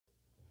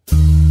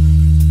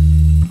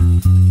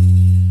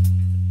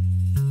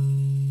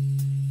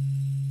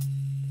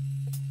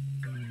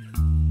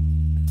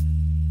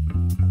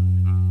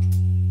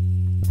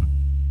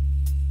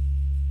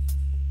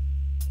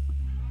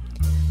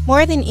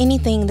More than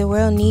anything, the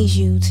world needs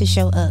you to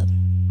show up.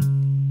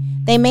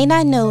 They may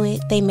not know it,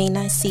 they may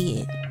not see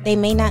it, they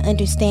may not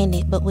understand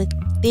it, but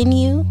within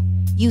you,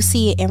 you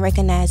see it and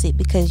recognize it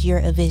because you're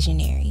a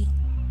visionary.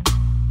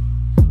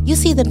 You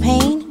see the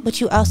pain, but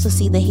you also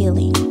see the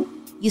healing.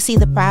 You see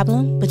the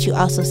problem, but you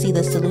also see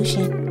the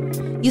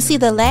solution. You see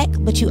the lack,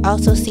 but you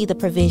also see the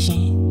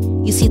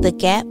provision. You see the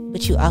gap,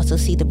 but you also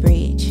see the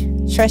bridge.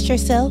 Trust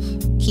yourself,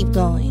 keep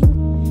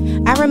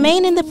going. I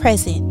remain in the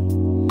present.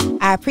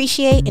 I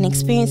appreciate and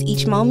experience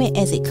each moment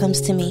as it comes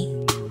to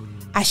me.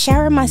 I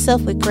shower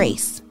myself with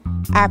grace.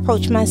 I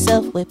approach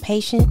myself with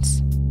patience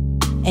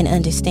and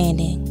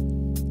understanding.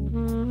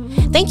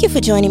 Thank you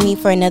for joining me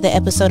for another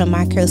episode of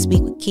My Curl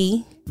Speak with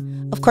Key.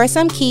 Of course,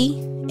 I'm Key,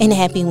 and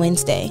happy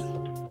Wednesday.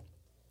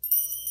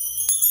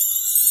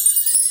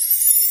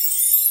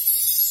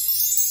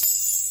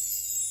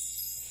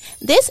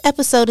 This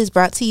episode is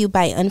brought to you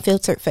by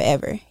Unfiltered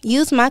Forever.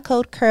 Use my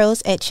code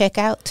CURLS at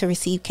checkout to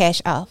receive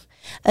cash off.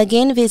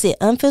 Again, visit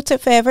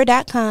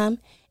unfilteredforever.com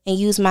and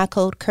use my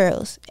code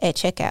CURLS at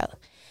checkout.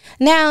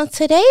 Now,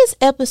 today's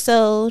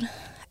episode,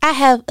 I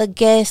have a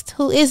guest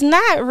who is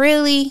not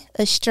really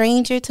a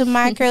stranger to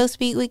My Curl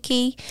Speak with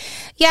Key.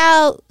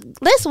 Y'all,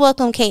 let's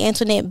welcome Kay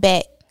Antoinette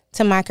back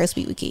to My Curl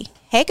Speak with Key.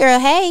 Hey, girl.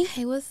 Hey.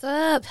 Hey, what's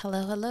up?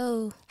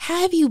 Hello.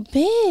 How have you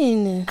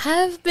been?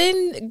 I've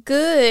been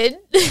good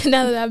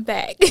now that I'm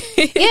back. Yeah,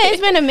 it's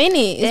been a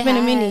minute. It's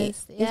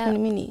been a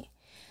minute.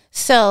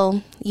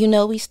 So,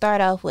 we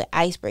start off with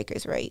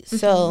icebreakers, right? Mm-hmm.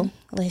 So,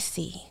 let's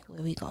see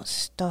where we going to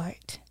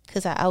start.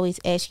 Because I always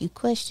ask you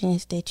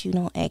questions that you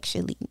don't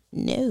actually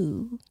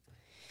know.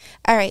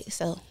 All right,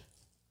 so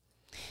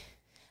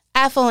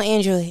iPhone,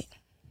 Android.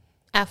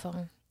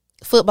 iPhone.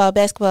 Football,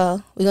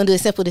 basketball. We're going to do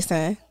it simple this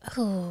time.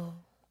 Oh,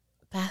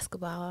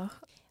 basketball.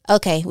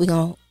 Okay,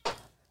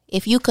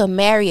 if you could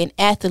marry an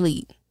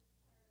athlete,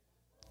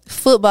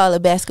 football or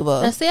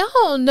basketball? Now, see, I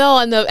don't know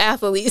enough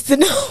athletes to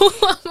know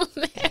I'm a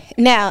man.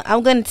 Now,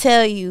 I'm going to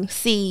tell you,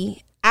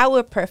 I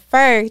would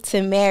prefer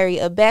to marry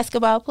a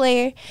basketball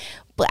player,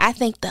 but I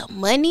think the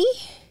money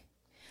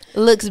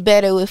looks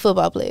better with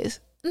football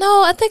players.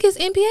 No, I think it's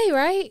NBA,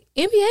 right?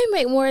 NBA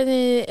make more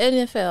than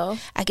NFL.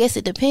 I guess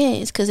it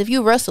depends, because if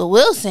you Russell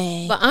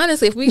Wilson. But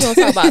honestly, if we going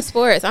to talk about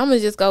sports, I'm going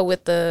to just go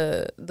with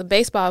the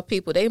baseball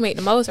people. They make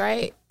the most,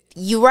 right?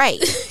 You're right.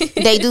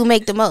 They do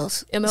make the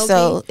most. MLB.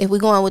 So if we're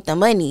going with the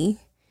money.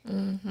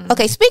 Mm-hmm.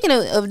 Okay, speaking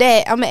of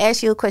that, I'm going to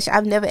ask you a question.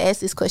 I've never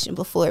asked this question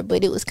before,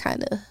 but it was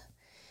kind of,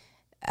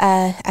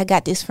 I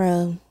got this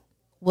from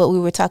what we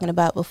were talking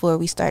about before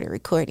we started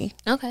recording.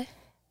 Okay.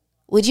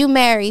 Would you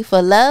marry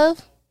for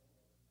love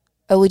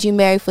or would you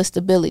marry for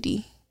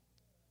stability?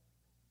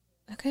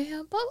 Okay,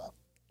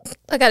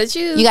 I got to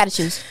choose. You got to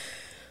choose.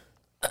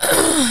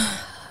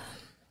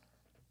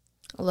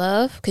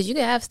 Love, because you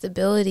can have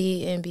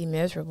stability and be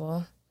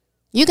miserable.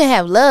 You can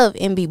have love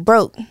and be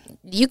broke.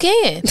 You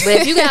can, but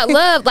if you got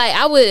love,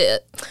 that would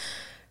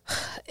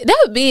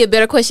be a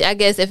better question, I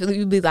guess, if it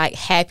would be like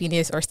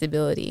happiness or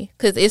stability,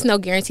 because it's no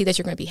guarantee that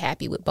you're going to be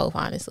happy with both.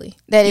 Honestly,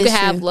 that you is can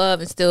true. have love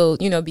and still,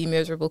 be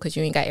miserable because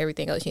you ain't got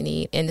everything else you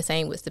need, and the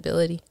same with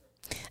stability.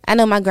 I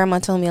know my grandma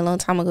told me a long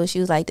time ago. She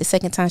was like, the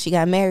second time she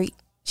got married,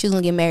 she was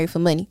gonna get married for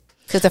money.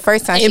 Because the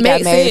first time she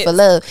got married for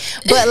love.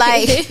 But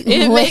like,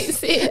 makes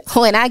sense.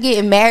 When I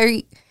get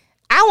married,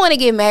 I want to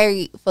get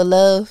married for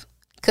love.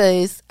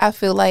 Because I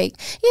feel like,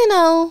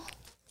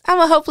 I'm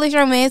a hopeless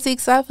romantic.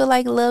 So I feel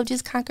like love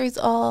just conquers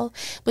all.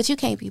 But you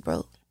can't be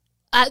broke.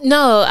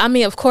 No, I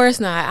mean, of course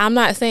not. I'm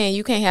not saying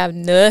you can't have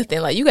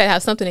nothing. Like, you got to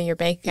have something in your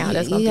bank account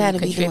that's going to be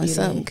contributing. You got to be doing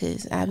something,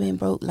 because I've been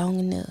broke long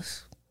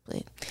enough.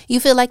 But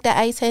you feel like the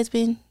ice has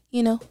been,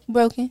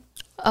 broken?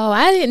 Oh,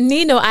 I didn't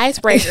need no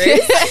icebreakers.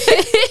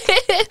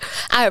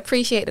 I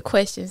appreciate the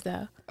questions,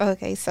 though.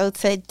 Okay, so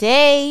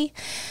today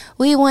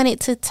we wanted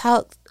to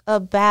talk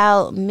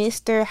about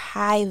Mr.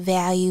 High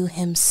Value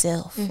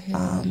himself.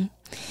 Mm-hmm.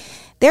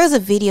 There was a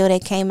video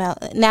that came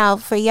out. Now,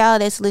 for y'all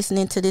that's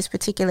listening to this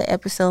particular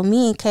episode,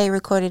 me and Kay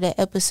recorded an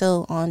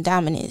episode on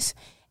dominance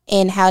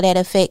and how that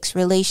affects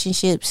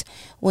relationships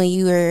when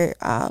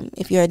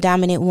if you're a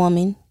dominant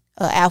woman,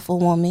 an alpha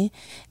woman,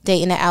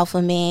 dating an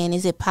alpha man.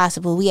 Is it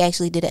possible? We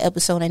actually did an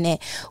episode on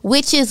that,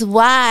 which is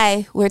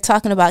why we're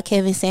talking about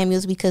Kevin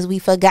Samuels, because we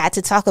forgot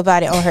to talk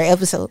about it on her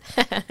episode.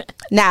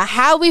 Now,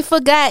 how we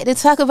forgot to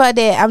talk about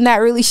that, I'm not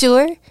really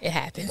sure. It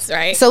happens,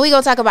 right? So we're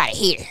going to talk about it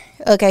here.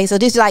 Okay, so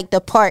this is like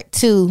the part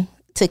 2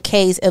 to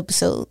Kay's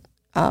episode.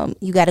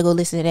 You got to go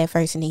listen to that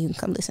first, and then you can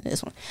come listen to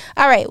this one.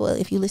 All right, well,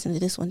 if you listen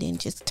to this one, then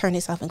just turn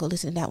this off and go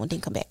listen to that one,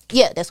 then come back.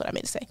 Yeah, that's what I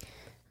meant to say.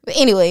 But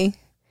anyway,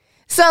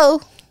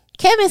 so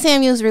Kevin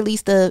Samuels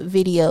released a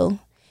video.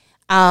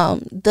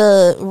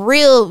 The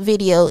real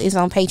video is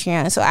on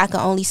Patreon, so I can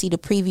only see the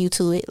preview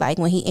to it, like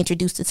when he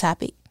introduced the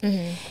topic.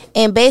 Mm-hmm.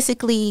 And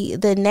basically,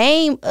 the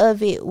name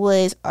of it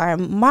was "Are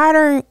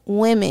Modern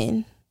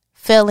Women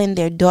Failing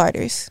Their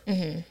Daughters?"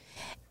 Mm-hmm.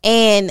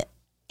 And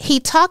he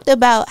talked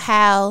about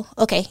how,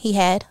 he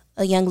had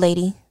a young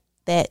lady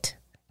that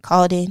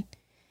called in.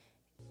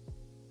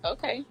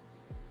 Okay.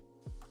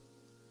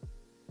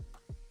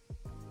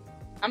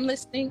 I'm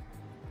listening.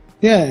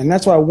 Yeah, and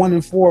that's why 1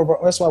 in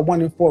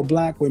 4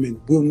 Black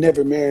women will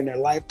never marry in their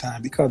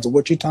lifetime because of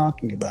what you're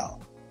talking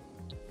about.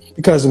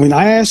 Because when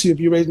I asked you if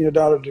you're raising your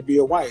daughter to be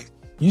a wife,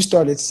 you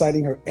started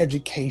citing her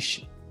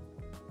education.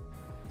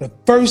 The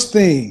first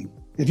thing,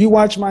 if you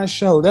watch my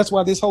show, that's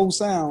why this whole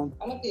sound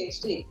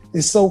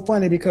is so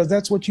funny, because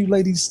that's what you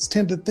ladies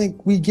tend to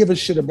think we give a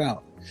shit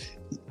about.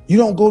 You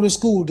don't go to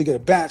school to get a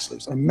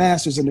bachelor's, a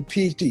master's, and a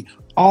PhD.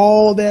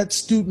 All that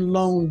student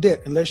loan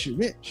debt, unless you're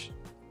rich.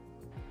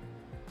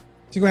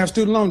 You're gonna have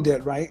student loan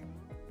debt, right?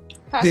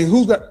 Then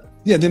who's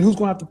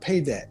gonna have to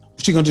pay that?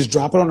 She gonna just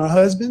drop it on her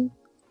husband?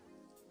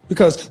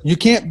 Because you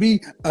can't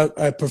be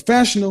a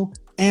professional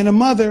and a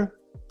mother.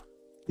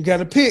 You got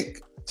to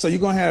pick. So you're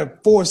gonna have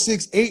 4,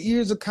 6, 8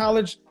 years of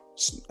college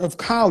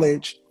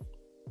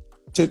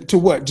to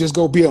what? Just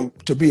go be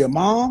a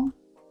mom?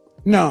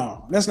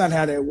 No, that's not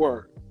how that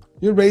works.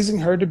 You're raising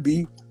her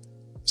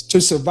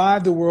to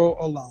survive the world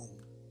alone.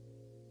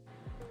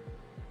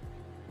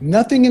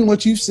 Nothing in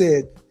what you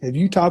said have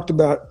you talked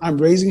about, I'm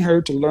raising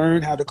her to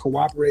learn how to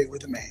cooperate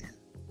with a man.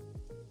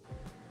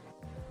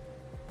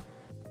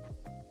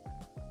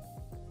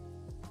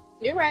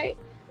 You're right.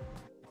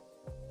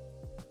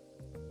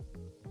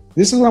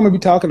 This is what I'm going to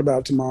be talking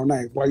about tomorrow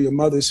night, why your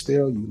mothers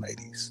fail you,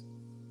 ladies.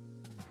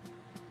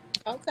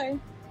 Okay.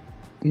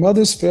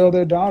 Mothers fail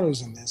their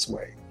daughters in this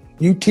way.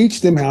 You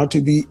teach them how to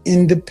be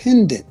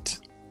independent,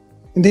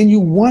 and then you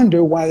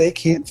wonder why they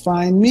can't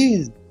find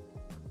men.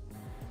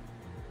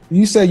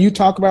 You say you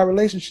talk about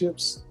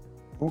relationships.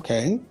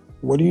 Okay.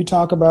 What do you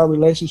talk about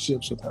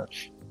relationships with her?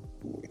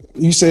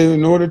 You say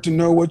in order to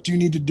know what you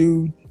need to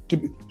do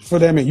for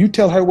that man, you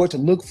tell her what to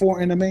look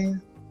for in a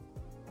man?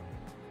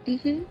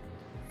 Mm-hmm.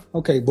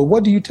 Okay, but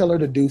what do you tell her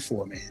to do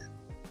for a man?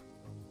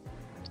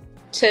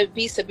 To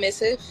be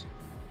submissive.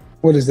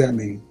 What does that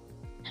mean?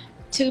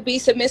 To be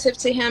submissive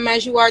to him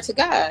as you are to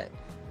God.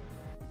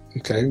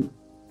 Okay,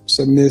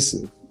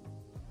 submissive.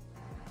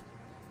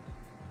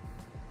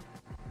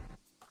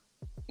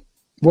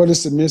 What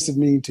does submissive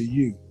mean to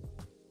you?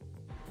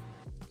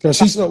 Because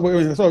she's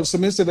so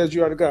submissive as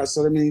you are to God.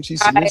 So that means she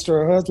submits to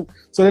her husband.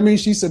 So that means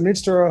she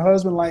submits to her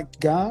husband like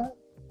God?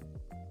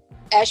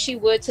 As she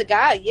would to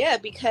God, yeah.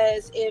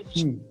 Because if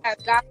she has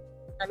God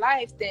in her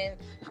life, then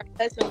her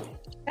husband will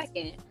be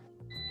second.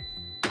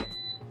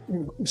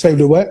 Say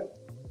the what?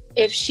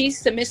 If she's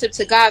submissive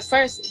to God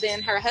first,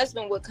 then her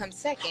husband would come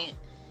second.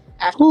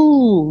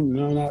 Ooh,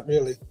 no, not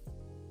really.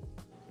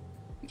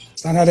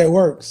 It's not how that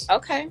works.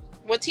 Okay.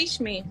 Well, teach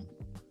me.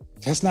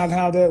 That's not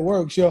how that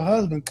works. Your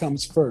husband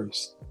comes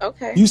first.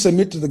 Okay. You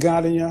submit to the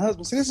God in your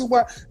husband. See, this is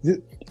why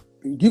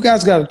you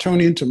guys got to tune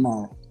in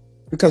tomorrow,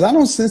 because I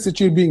don't sense that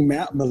you're being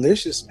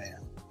malicious, man.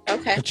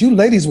 Okay. But you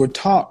ladies were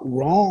taught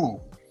wrong.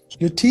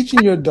 You're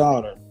teaching your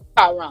daughter.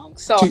 Taught wrong.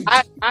 So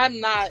I'm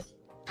not.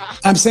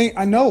 I'm saying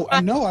I know.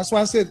 That's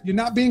why I said you're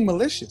not being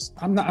malicious.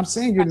 I'm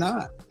saying you're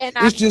not. And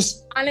it's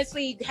just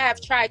honestly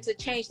have tried to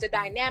change the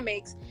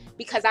dynamics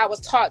because I was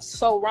taught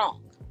so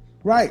wrong.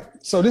 Right.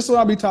 So this is what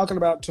I'll be talking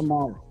about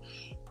tomorrow.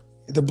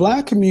 The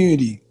Black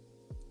community,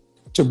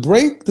 to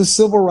break the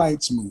civil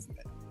rights movement,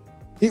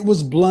 it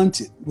was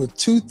blunted with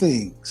two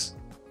things: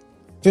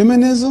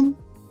 feminism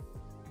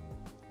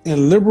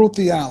and liberal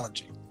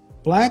theology.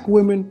 Black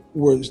women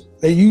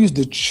they used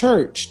the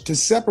church to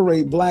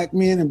separate Black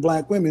men and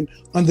Black women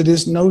under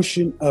this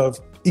notion of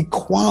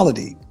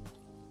equality.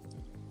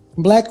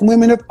 Black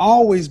women have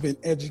always been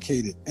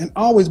educated and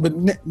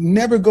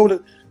never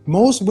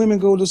most women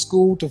go to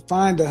school to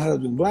find a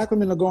husband. Black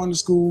women are going to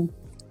school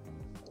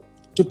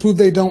to prove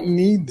they don't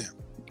need them.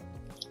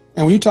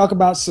 And when you talk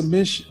about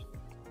submission,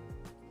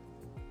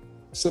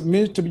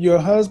 submit to your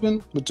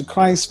husband, but to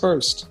Christ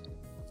first.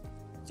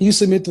 You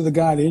submit to the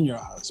God in your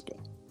husband.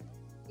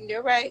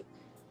 You're right.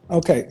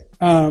 Okay.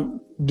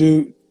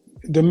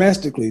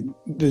 Domestically,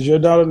 does your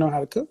daughter know how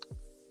to cook?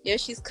 Yeah,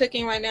 she's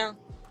cooking right now.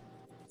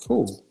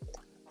 Cool.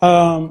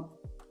 How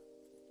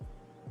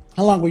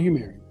long were you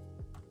married?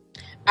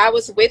 I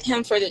was with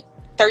him for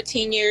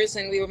 13 years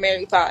and we were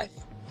married 5.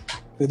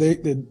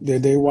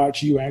 Did they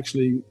watch you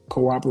actually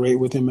cooperate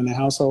with him in the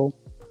household?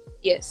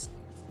 Yes.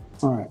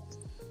 All right.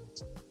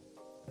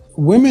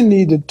 Women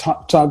need to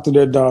talk to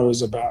their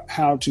daughters about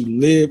how to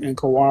live and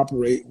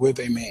cooperate with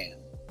a man,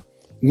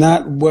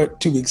 not what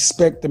to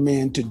expect the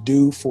man to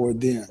do for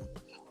them.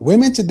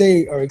 Women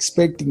today are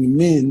expecting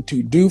men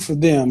to do for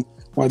them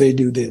while they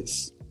do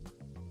this.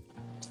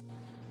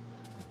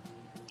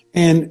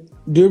 And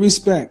due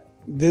respect,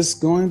 this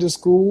going to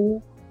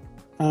school,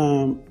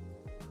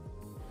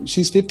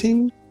 she's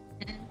 15.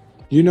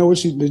 You know what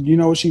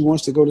she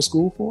wants to go to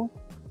school for?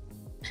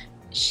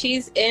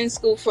 She's in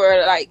school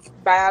for like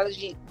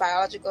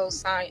biological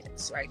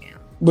science right now.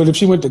 But if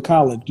she went to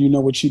college, do you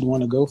know what she'd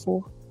want to go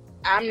for?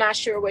 I'm not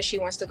sure what she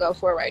wants to go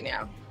for right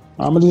now.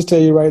 I'm gonna just tell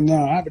you right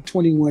now, I have a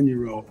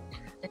 21-year-old.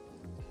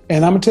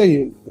 And I'm gonna tell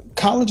you,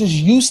 college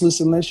is useless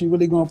unless you're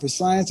really going for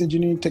science,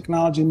 engineering,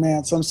 technology,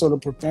 math, some sort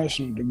of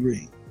professional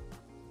degree.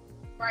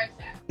 Right.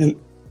 And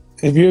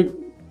if you're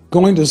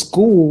going to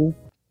school,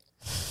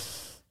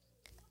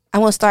 I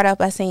want to start out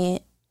by saying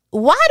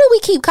why do we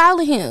keep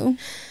calling him?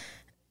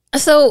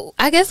 So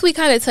I guess we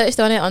kind of touched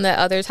on it on that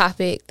other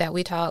topic that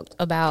we talked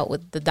about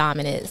with the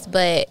dominance.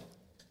 But,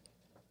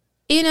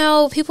 you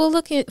know, people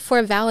looking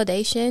for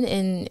validation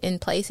in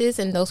places,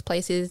 and those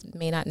places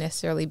may not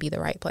necessarily be the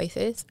right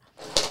places.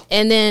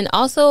 And then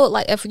also,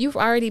 like, if you've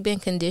already been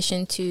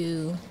conditioned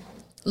to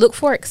look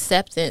for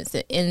acceptance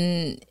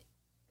in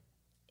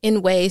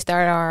ways that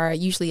are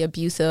usually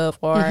abusive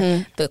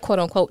or the quote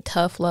unquote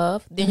tough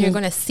love, then you're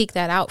going to seek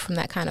that out from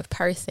that kind of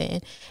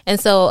person. And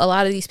so a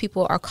lot of these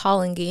people are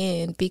calling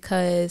in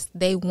because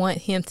they want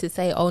him to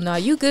say, oh no,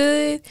 you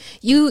good.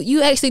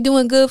 You actually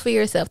doing good for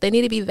yourself. They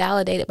need to be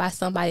validated by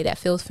somebody that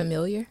feels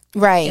familiar.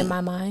 Right. In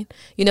my mind.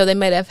 You know, they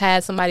might have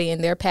had somebody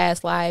in their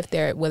past life,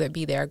 whether it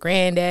be their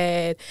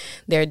granddad,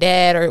 their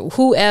dad, or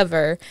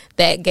whoever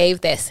that gave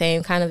that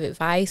same kind of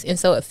advice. And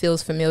so it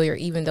feels familiar,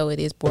 even though it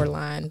is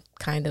borderline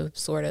kind of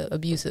sort of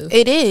abusive.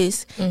 It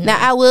is. Now,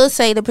 I will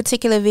say the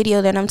particular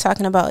video that I'm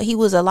talking about, he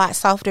was a lot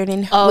softer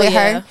than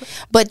her.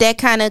 But that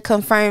kind of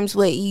confirms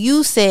what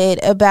you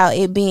said about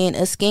it being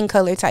a skin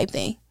color type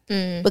thing.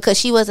 Because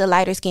she was a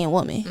lighter skinned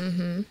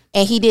woman.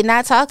 And he did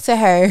not talk to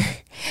her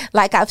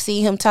like I've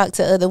seen him talk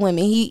to other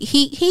women.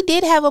 He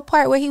did have a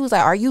part where he was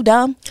like, are you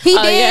dumb? He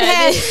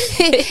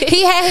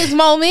he had his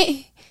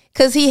moment.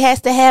 Because he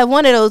has to have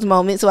one of those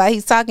moments while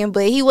he's talking.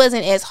 But he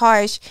wasn't as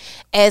harsh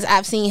as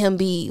I've seen him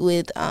be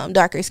with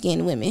darker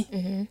skinned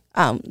women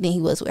than he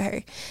was with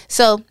her.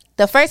 So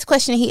the first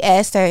question he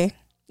asked her,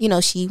 you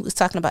know, she was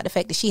talking about the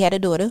fact that she had a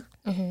daughter.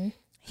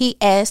 He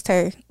asked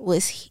her,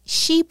 was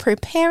she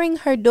preparing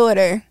her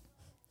daughter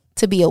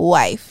to be a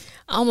wife?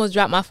 I almost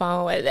dropped my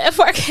phone when that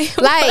part came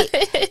Like,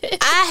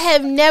 I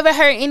have never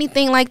heard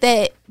anything like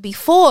that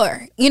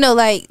before. You know,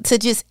 like, to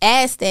just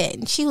ask that.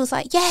 And she was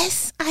like,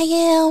 yes, I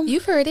am.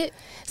 You've heard it.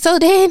 So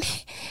then...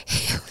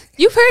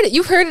 You've heard it.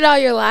 You've heard it all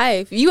your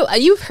life.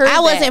 You've heard I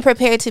wasn't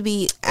prepared to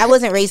be... I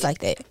wasn't raised like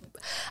that.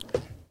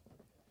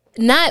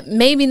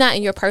 Maybe not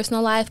in your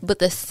personal life, but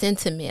the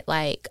sentiment,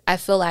 like, I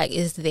feel like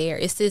is there.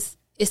 It's this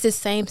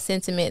same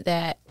sentiment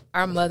that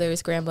our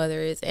mothers,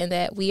 grandmothers, and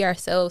that we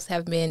ourselves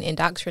have been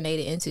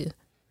indoctrinated into.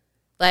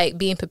 Like,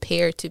 being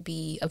prepared to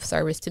be of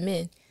service to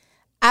men.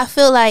 I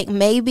feel like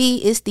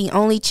maybe it's the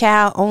only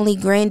child, only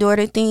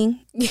granddaughter thing.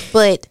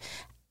 But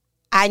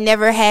I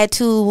never had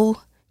to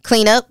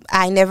clean up.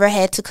 I never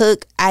had to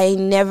cook. I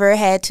never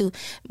had to.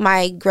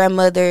 My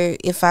grandmother,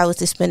 if I was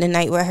to spend the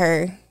night with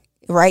her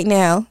right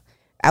now,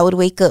 I would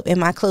wake up and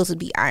my clothes would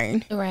be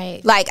ironed.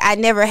 Right. Like, I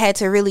never had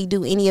to really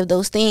do any of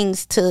those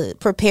things to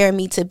prepare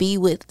me to be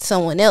with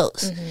someone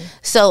else.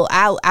 So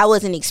I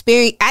wasn't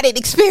I didn't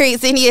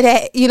experience any of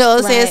that. You know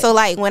what I'm saying? So,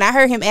 like, when I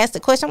heard him ask the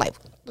question, I'm like,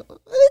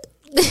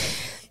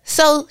 what?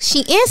 So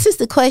she answers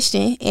the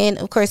question, and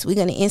of course we're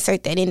going to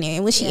insert that in there.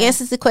 And when she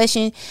answers the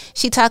question,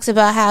 she talks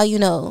about how, you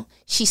know,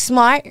 she's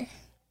smart.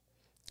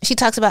 She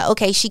talks about,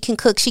 okay, she can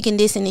cook, she can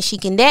this and she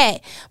can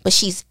that, but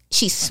she's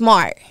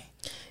smart.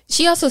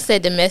 She also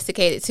said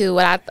domesticated too.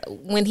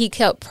 When he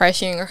kept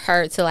pressuring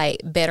her to, like,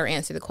 better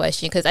answer the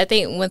question, because I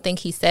think one thing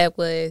he said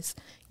was,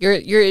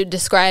 "You're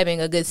describing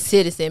a good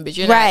citizen, but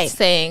you're not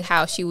saying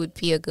how she would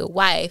be a good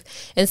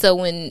wife." And so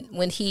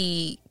when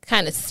he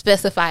kind of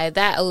specified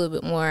that a little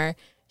bit more,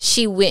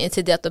 she went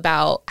into depth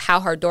about how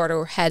her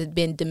daughter had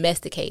been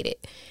domesticated.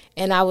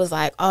 And I was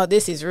like, "Oh,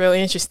 this is real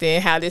interesting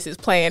how this is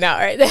playing out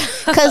right now."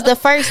 Because the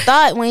first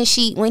thought when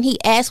he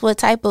asked what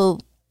type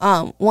of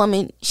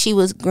woman she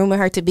was grooming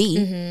her to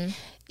be,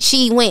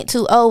 she went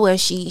to, well,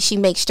 she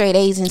makes straight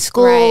A's in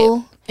school.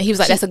 Right. And he was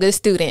like, that's a good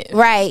student.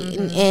 Right.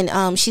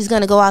 And she's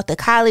going to go out to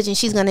college and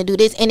she's going to do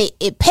this. And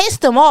it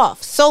pissed him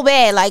off so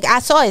bad. Like, I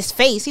saw his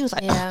face. He was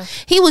like,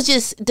 he was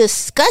just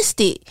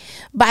disgusted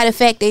by the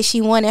fact that she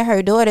wanted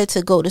her daughter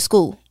to go to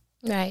school.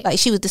 Right. Like,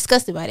 she was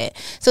disgusted by that.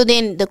 So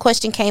then the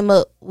question came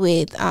up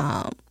with,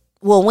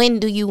 well, when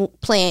do you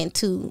plan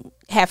to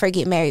have her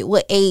get married?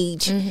 What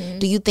age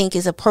do you think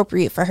is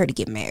appropriate for her to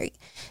get married?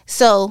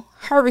 So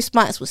her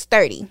response was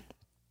 30.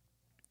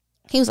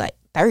 He was like,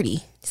 30?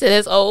 He said,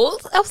 that's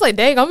old? I was like,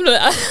 dang, I'm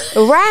gonna...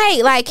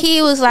 Right. Like,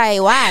 he was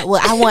like, why?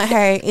 Well, I want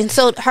her. And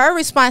so her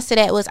response to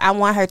that was, I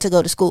want her to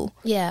go to school.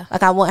 Yeah.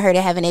 Like, I want her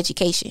to have an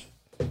education.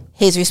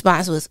 His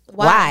response was,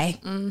 why?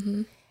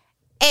 And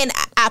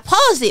I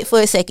paused it for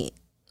a second.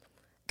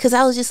 Because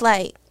I was just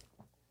like...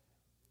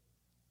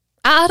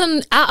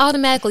 I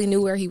automatically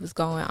knew where he was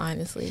going,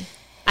 honestly.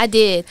 I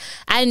did.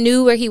 I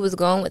knew where he was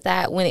going with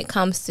that when it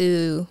comes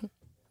to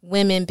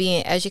women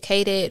being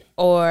educated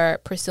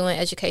or pursuing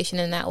education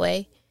in that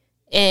way.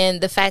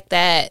 And the fact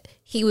that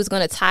he was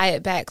going to tie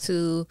it back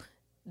to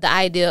the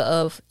idea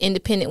of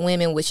independent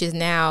women, which is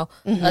now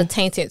a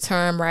tainted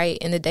term, right,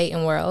 in the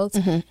dating world,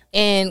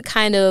 and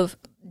kind of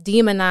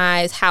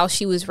demonize how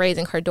she was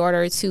raising her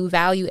daughter to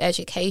value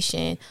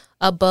education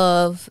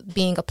above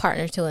being a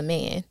partner to a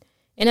man.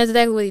 And that's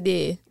exactly what he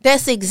did.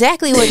 That's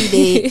exactly what he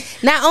did.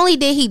 Not only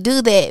did he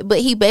do that, but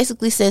he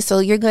basically said, so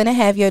you're going to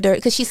have your daughter,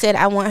 because she said,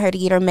 I want her to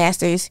get her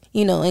master's,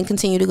 you know, and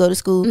continue to go to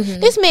school.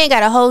 This man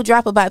got a whole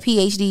drop about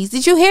PhDs.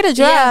 Did you hear the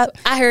drop?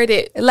 Yeah, I heard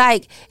it.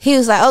 Like, he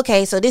was like,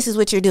 okay, so this is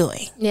what you're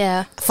doing.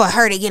 Yeah. For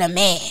her to get a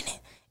man.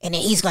 And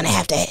then he's going to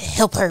have to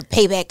help her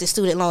pay back the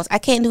student loans. I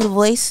can't do the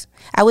voice.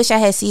 I wish I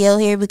had CL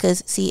here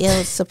because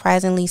CL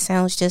surprisingly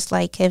sounds just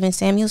like Kevin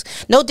Samuels.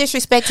 No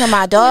disrespect to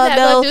my dog,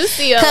 though.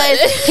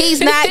 Because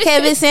he's not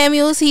Kevin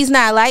Samuels. He's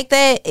not like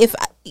that.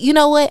 You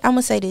know what? I'm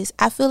going to say this.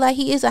 I feel like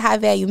he is a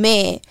high-value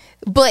man,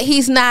 but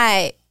he's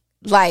not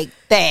like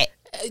that.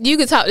 You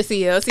can talk to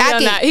CL.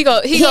 CL not. He ain't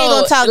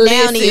gonna talk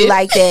down to you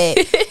like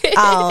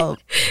that.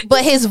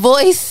 But his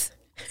voice,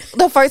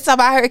 the first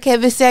time I heard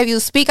Kevin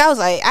Samuels speak, I was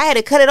like, I had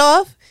to cut it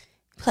off.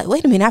 Like,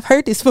 wait a minute, I've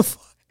heard this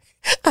before.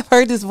 I've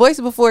heard this voice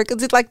before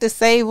because it's like the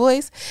same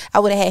voice. I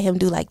would have had him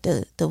do like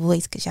the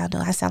voice because y'all know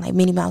I sound like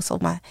Minnie Mouse, so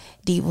my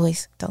deep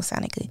voice don't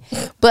sound that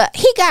good. But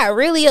he got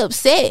really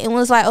upset and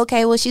was like,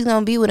 okay, well, she's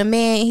going to be with a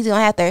man. He's going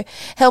to have to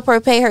help her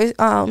pay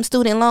her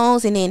student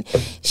loans. And then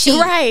she...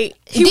 Right.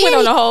 He went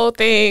on the whole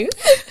thing.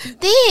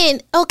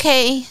 Then,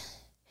 okay,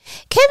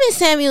 Kevin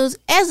Samuels,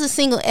 as a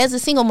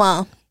single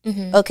mom,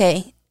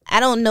 okay, I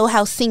don't know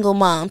how single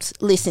moms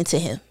listen to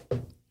him.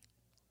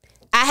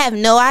 I have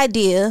no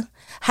idea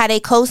how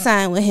they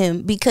co-sign with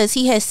him because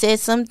he has said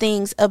some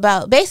things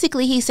about,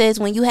 basically he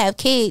says when you have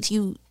kids,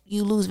 you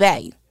lose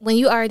value. When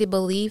you already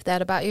believe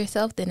that about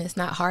yourself, then it's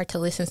not hard to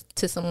listen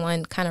to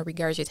someone kind of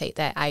regurgitate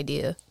that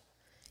idea.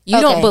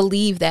 You don't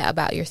believe that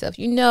about yourself.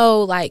 You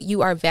know, like,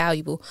 you are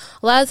valuable.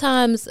 A lot of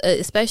times,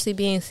 especially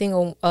being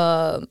single,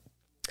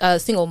 a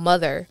single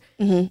mother,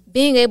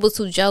 being able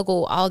to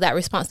juggle all that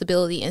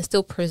responsibility and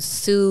still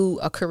pursue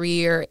a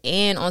career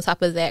and on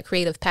top of that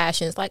creative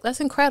passions, like, that's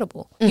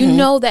incredible. You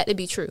know that to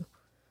be true.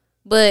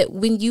 But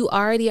when you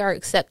already are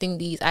accepting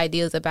these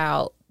ideas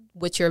about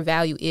what your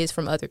value is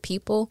from other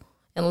people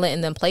and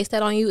letting them place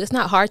that on you, it's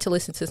not hard to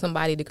listen to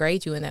somebody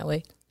degrade you in that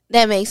way.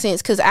 That makes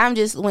sense because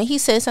when he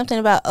said something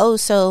about, oh,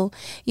 so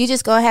you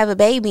just gonna have a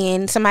baby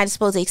and somebody's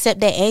supposed to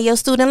accept that and your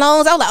student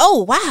loans, I was like,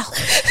 oh, wow.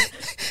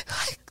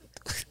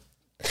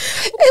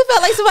 It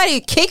felt like somebody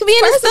kicked me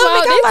in the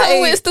stomach. They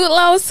come with student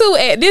loans too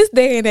at this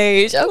day and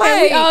age. Okay,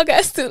 like, we all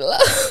got student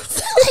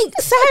loans. Like,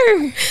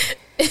 sir.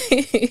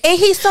 And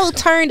he's so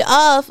turned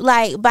off,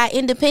 like, by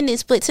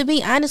independence. But to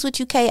be honest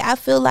with you, Kay, I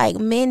feel like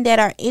men that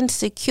are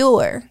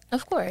insecure,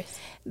 of course,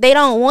 they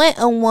don't want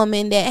a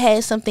woman that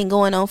has something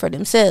going on for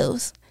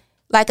themselves.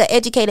 Like, an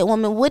educated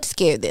woman would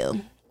scare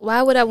them.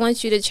 Why would I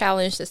want you to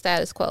challenge the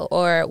status quo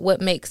or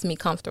what makes me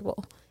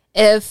comfortable?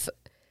 If,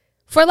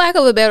 for lack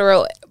of a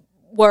better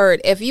word,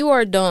 if you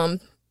are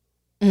dumb,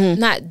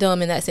 not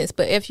dumb in that sense,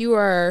 but if you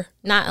are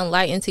not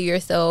enlightened to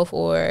yourself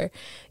or,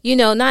 you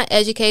know, not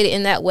educated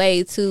in that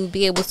way to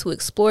be able to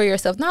explore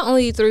yourself, not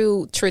only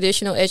through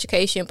traditional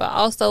education, but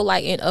also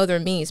like in other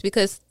means,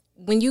 because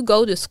when you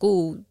go to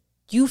school,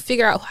 you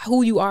figure out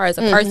who you are as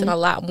a person a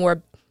lot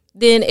more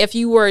than if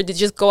you were to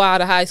just go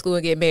out of high school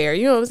and get married.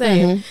 You know what I'm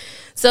saying?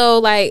 So,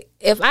 like,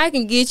 if I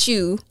can get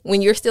you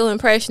when you're still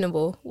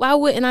impressionable, why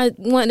wouldn't I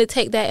want to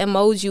take that and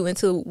mold you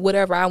into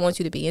whatever I want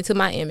you to be, into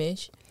my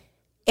image?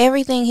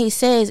 Everything he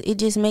says, it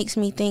just makes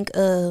me think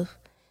of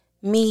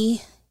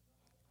me,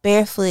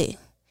 barefoot,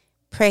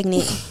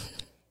 pregnant,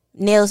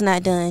 nails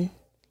not done,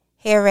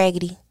 hair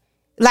raggedy.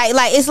 Like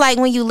it's like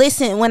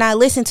when I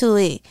listen to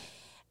it,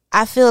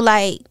 I feel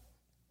like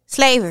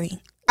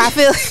slavery. I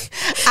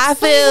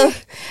feel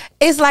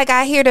it's like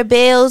I hear the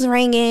bells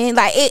ringing.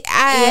 Like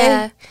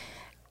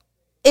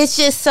it's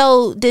just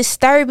so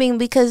disturbing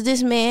because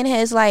this man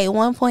has like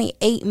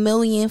 1.8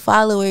 million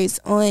followers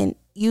on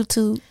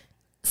YouTube.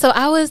 So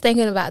I was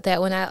thinking about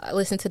that when I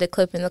listened to the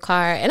clip in the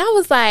car, and I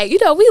was like, you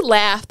know, we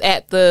laughed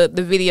at the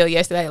video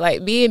yesterday.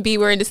 Like, B and B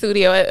were in the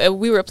studio, and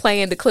we were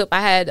playing the clip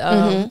I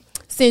had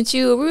sent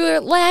you. We were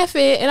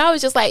laughing, and I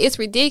was just like, it's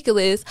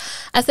ridiculous.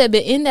 I said,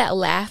 but in that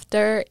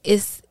laughter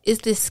is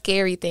this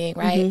scary thing,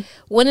 right?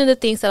 One of the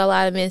things that a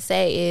lot of men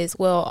say is,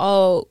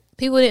 well,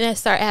 people didn't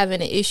start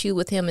having an issue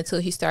with him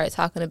until he started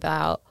talking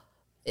about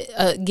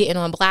getting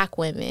on black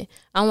women.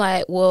 I'm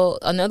like, well,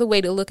 another way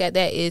to look at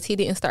that is he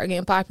didn't start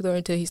getting popular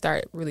until he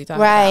started really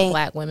talking about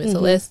black women. So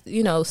let's,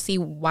 see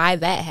why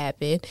that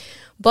happened.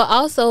 But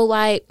also,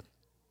 like,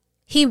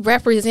 he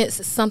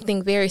represents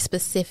something very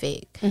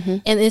specific.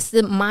 And it's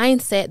the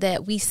mindset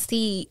that we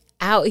see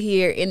out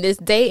here in this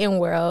dating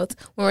world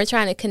when we're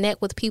trying to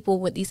connect with people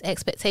with these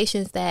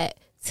expectations that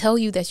tell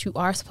you that you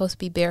are supposed to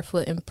be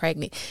barefoot and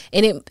pregnant.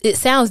 And it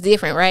sounds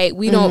different, right?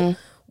 We don't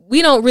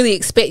really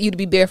expect you to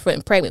be barefoot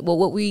and pregnant, but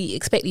what we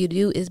expect you to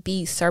do is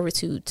be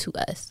servitude to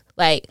us.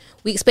 Like,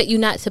 we expect you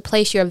not to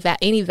place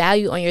any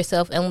value on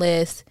yourself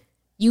unless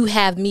you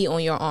have me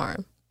on your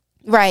arm.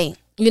 Right.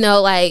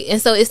 And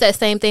so it's that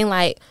same thing,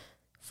 like,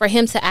 for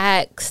him to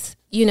ask,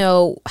 you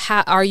know,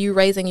 how are you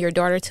raising your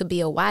daughter to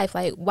be a wife?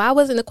 Like, why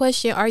wasn't the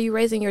question, are you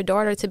raising your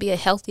daughter to be a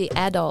healthy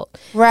adult,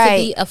 to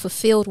be a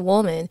fulfilled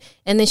woman,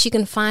 and then she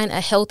can find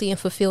a healthy and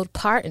fulfilled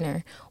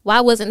partner? Why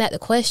wasn't that the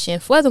question?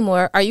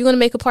 Furthermore, are you going to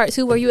make a part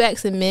 2 where you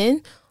asking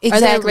men, are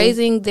they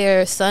raising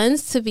their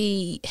sons to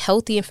be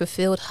healthy and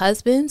fulfilled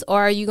husbands,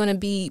 or are you going to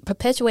be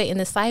perpetuating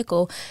the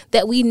cycle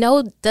that we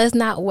know does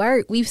not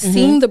work? We've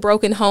seen the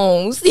broken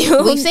homes. You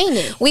know? We've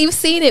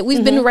seen it.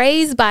 We've been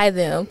raised by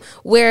them,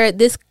 where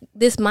this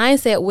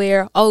mindset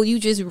where, oh, you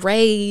just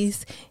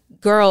raise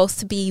girls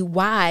to be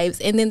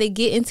wives, and then they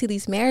get into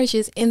these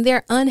marriages and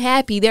they're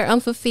unhappy, they're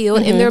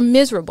unfulfilled, and they're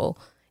miserable,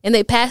 and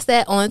they pass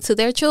that on to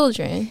their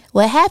children.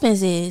 What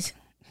happens is,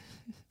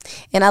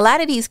 in a lot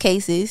of these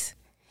cases,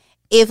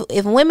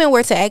 if women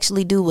were to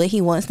actually do what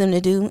he wants them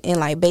to do and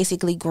like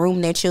basically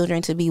groom their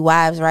children to be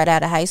wives right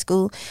out of high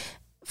school,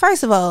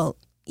 first of all,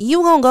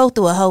 you gonna go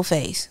through a whole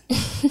phase.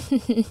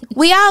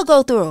 We all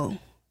go through them.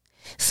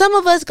 Some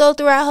of us go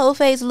through our whole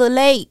phase a little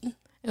late.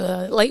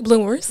 Late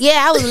bloomers.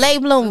 Yeah, I was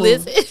late bloomer.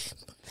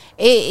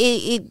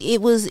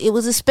 It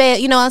was a spell.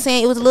 You know what I'm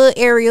saying? It was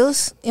little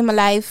areas in my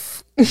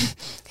life.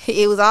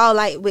 It was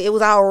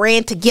all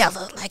ran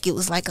together. Like it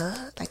was like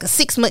a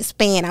 6 month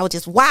span. I was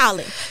just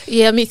wilding.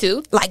 Yeah, me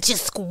too. Like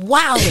just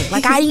wilding.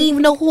 Like I didn't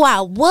even know who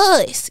I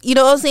was. You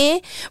know what I'm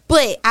saying?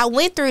 But I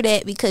went through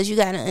that because you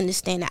gotta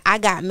understand that I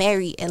got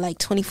married at like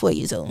 24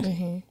 years old.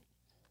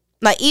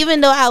 Like even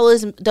though I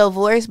was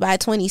divorced by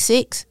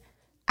 26,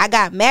 I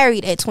got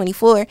married at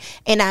 24,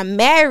 and I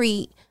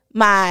married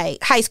my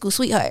high school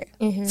sweetheart,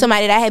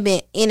 somebody that I had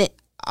been in it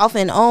off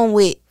and on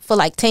with for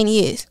like 10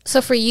 years.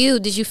 So for you,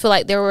 did you feel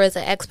like there was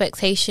an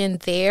expectation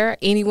there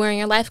anywhere in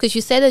your life? Because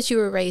you said that you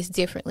were raised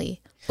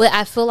differently, but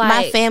I feel like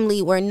my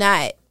family were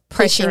not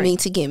pushing me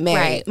to get married.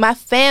 Right. My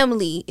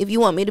family, if you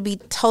want me to be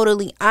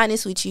totally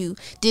honest with you,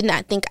 did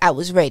not think I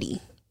was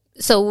ready.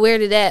 So where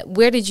did that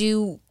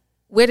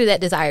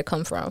desire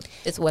come from?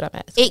 Is what I'm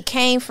asking. It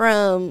came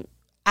from,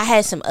 I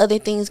had some other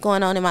things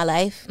going on in my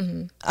life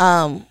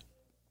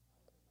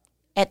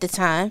at the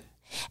time,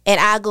 and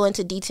I'll go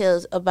into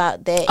details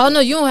about that. Oh no,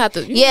 you don't have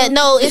to. Yeah,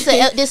 no,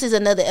 this is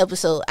another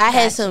episode. I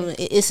had some.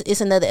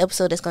 It's another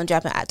episode that's gonna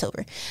drop in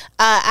October.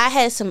 I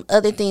had some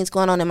other things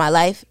going on in my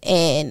life,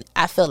 and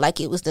I felt like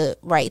it was the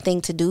right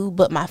thing to do,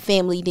 but my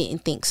family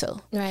didn't think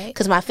so. Right,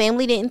 because my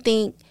family didn't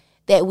think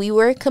that we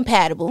were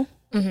compatible,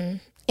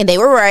 and they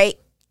were right.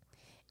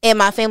 And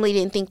my family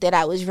didn't think that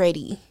I was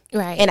ready.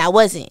 Right. And I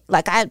wasn't.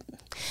 Like, I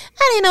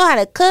didn't know how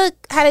to cook,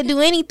 how to do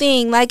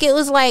anything. Like, it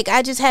was like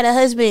I just had a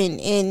husband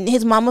and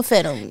his mama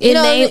fed him. You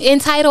know? In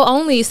title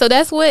only. So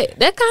that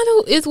kind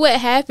of is what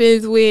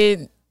happens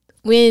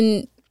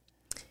when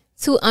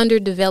two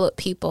underdeveloped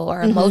people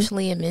or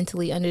emotionally and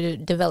mentally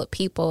underdeveloped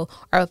people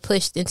are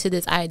pushed into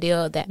this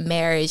idea that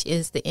marriage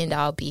is the end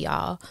all be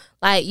all.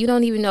 Like, you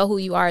don't even know who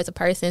you are as a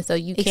person, so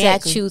you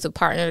can't choose a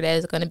partner that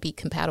is going to be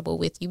compatible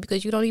with you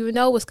because you don't even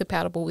know what's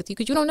compatible with you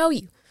because you don't know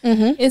you.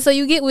 And so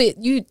you get with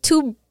you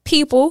two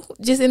people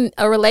just in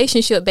a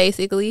relationship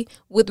basically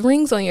with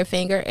rings on your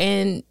finger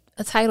and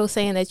a title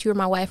saying that you're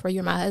my wife or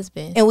you're my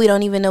husband. And we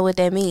don't even know what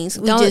that means.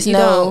 We just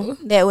know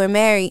that we're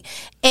married.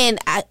 And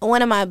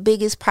one of my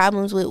biggest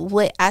problems with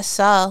what I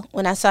saw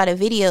when I saw the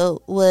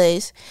video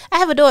was I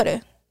have a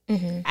daughter.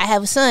 I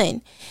have a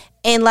son.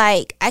 And,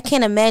 like, I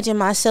can't imagine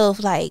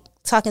myself, like,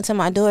 talking to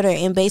my daughter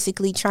and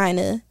basically trying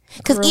to...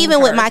 Because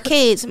even with my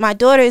kids, my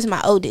daughter is my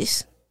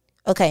oldest.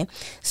 Okay.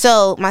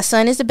 So, my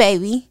son is the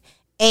baby.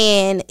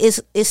 And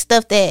it's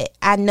stuff that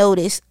I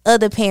notice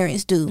other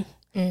parents do.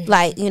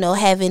 Like, you know,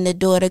 having the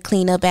daughter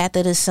clean up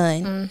after the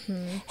son.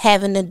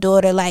 Having the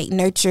daughter, like,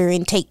 nurture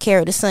and take care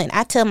of the son.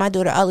 I tell my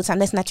daughter all the time,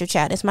 that's not your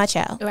child, that's my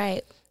child.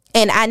 Right.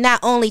 And I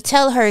not only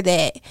tell her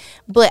that,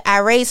 but I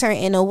raise her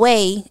in a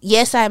way,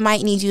 yes, I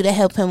might need you to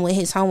help him with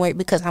his homework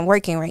because I'm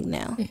working right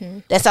now.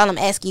 That's all I'm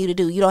asking you to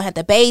do. You don't have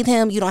to bathe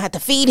him. You don't have to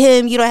feed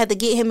him. You don't have to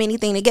get him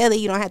anything together.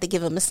 You don't have to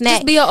give him a snack.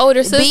 Just be an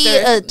older sister. Be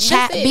a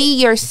child.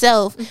 Be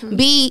yourself.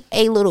 Be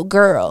a little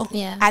girl.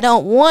 Yeah. I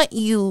don't want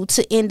you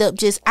to end up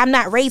I'm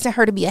not raising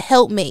her to be a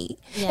helpmate.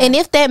 Yeah. And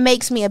if that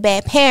makes me a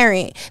bad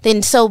parent,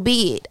 then so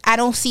be it. I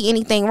don't see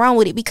anything wrong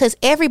with it because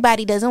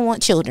everybody doesn't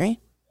want children.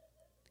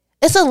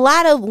 It's a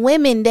lot of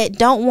women that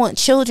don't want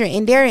children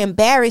and they're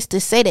embarrassed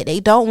to say that they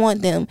don't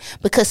want them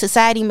because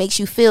society makes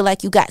you feel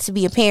like you got to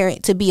be a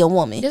parent to be a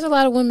woman. There's a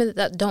lot of women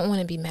that don't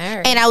want to be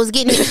married. And I was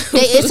getting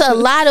it's a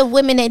lot of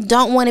women that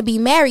don't want to be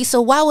married.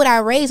 So why would I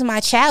raise my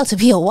child to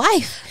be a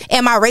wife?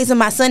 Am I raising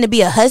my son to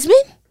be a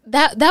husband?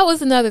 That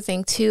was another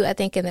thing too, I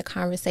think, in the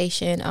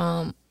conversation.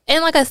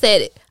 And like I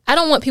said, I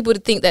don't want people to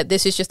think that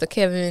this is just a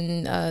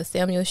Kevin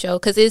Samuel show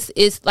because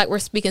it's like we're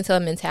speaking to a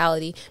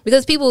mentality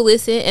because people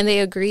listen and they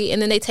agree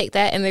and then they take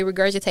that and they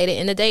regurgitate it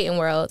in the dating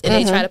world and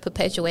they try to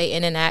perpetuate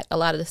and enact a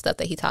lot of the stuff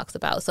that he talks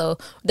about. So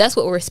that's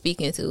what we're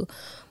speaking to.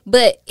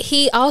 But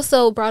he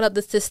also brought up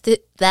the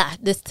statistic.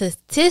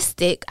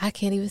 I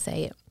can't even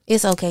say it.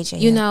 It's okay, Jay.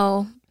 You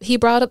know, he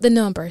brought up the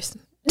numbers.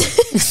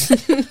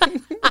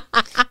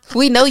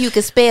 We know you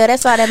can spell.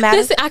 That's why that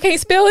matters. Listen, I can't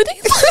spell it.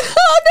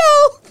 Oh,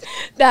 no.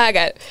 Nah, I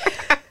got it.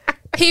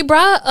 He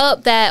brought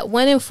up that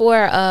 1 in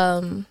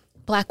 4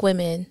 Black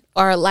women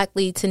are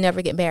likely to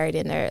never get married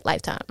in their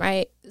lifetime,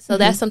 right? So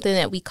that's something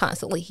that we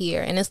constantly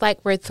hear. And it's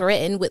like we're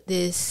threatened with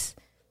this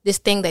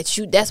thing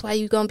that's why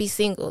you're going to be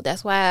single.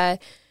 That's why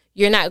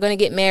you're not going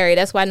to get married.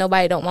 That's why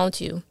nobody don't want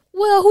you.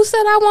 Well, who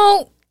said I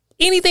want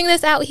anything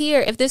that's out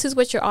here if this is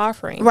what you're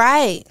offering?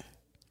 Right.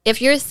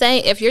 If you're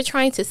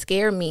trying to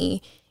scare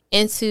me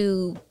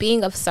into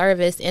being of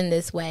service in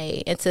this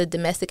way, into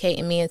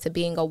domesticating me into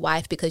being a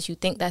wife because you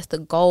think that's the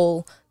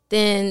goal,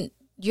 then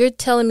you're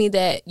telling me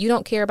that you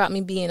don't care about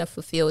me being a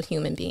fulfilled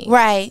human being.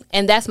 Right.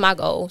 And that's my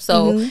goal.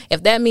 So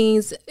if that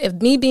means, if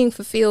me being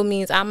fulfilled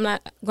means I'm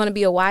not going to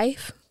be a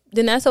wife,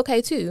 then that's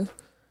okay too.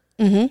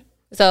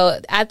 So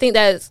I think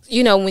that's,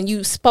 when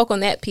you spoke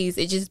on that piece,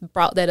 it just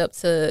brought that up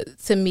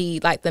to me,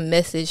 like the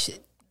message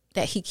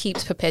that he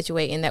keeps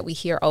perpetuating that we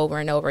hear over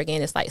and over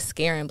again. It's like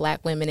scaring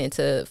Black women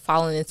into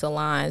falling into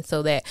line,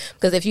 so that,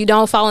 because if you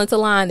don't fall into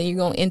line, then you're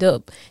going to end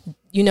up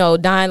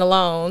dying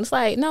alone. It's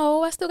like,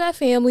 no, I still got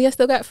family. I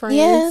still got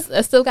friends.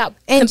 I still got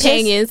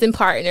companions and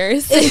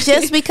partners. And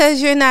just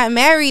because you're not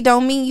married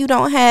don't mean you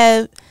don't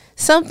have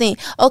something.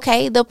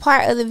 Okay, the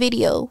part of the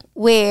video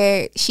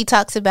where she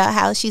talks about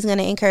how she's going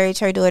to encourage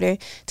her daughter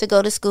to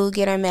go to school,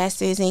 get her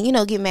master's,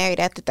 and, get married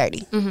after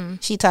 30.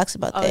 She talks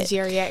about that.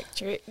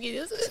 Geriatric.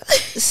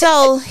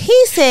 So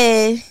he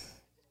said,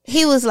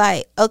 he was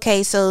like,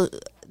 okay, so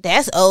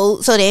that's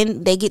old. So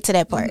then they get to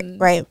that part,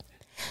 right?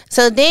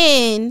 So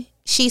then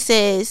she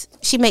says,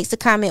 she makes the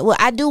comment, well,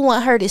 I do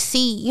want her to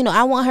see,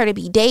 I want her to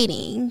be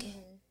dating.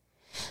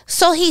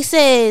 So he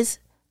says,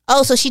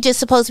 oh, so she just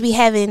supposed to be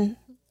having,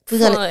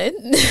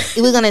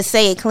 we're gonna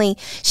say it clean,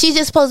 she's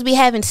just supposed to be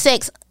having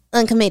sex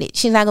uncommitted.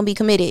 She's not gonna be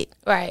committed.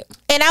 Right.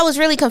 And I was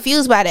really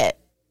confused by that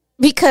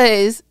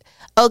because,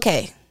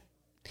 okay,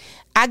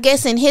 I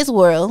guess in his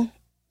world,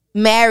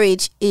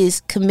 marriage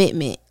is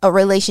commitment. A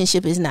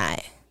relationship is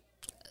not.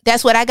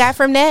 That's what I got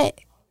from that.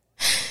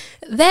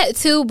 That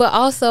too, but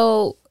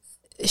also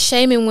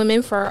shaming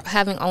women for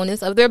having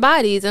ownness of their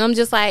bodies. And I'm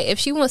just like, if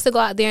she wants to go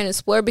out there and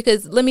explore,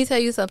 because let me tell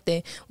you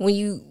something,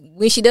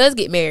 when she does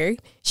get married,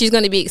 she's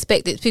going to be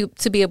expected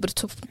to be able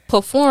to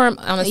perform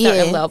on a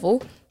certain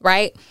level,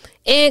 right?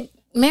 And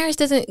marriage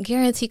doesn't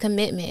guarantee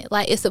commitment.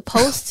 Like, it's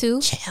supposed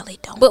to. Charlie,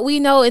 don't. But we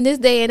know in this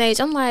day and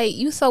age, I'm like,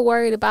 you so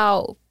worried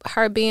about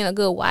her being a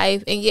good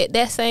wife, and yet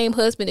that same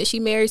husband that she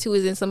married to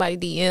is in somebody's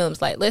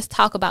DMs. Like, let's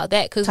talk about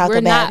that, because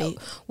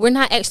we're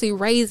not actually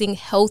raising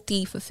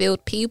healthy,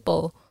 fulfilled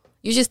people.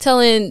 You're just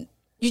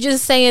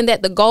saying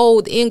that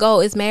the end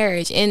goal is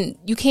marriage, and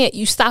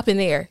you stop in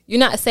there. You're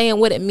not saying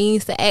what it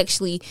means to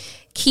actually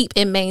keep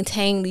and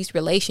maintain these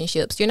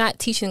relationships. You're not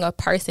teaching a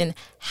person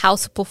how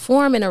to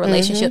perform in a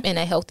relationship in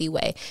a healthy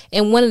way.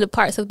 And one of the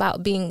parts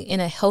about being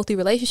in a healthy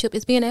relationship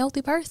is being a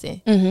healthy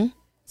person.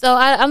 So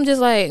I'm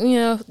just like,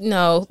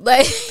 no.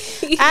 Like,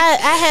 you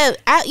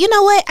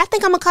know what? I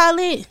think I'm gonna call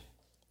it.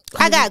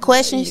 I got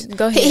questions.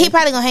 Go ahead. He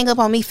probably gonna hang up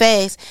on me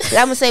fast.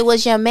 I'm gonna say,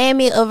 was your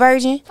mammy a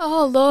virgin?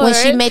 Oh Lord! When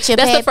she met your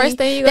That's pappy? the first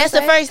thing. That's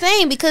the first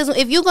thing, because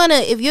if you're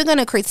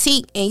gonna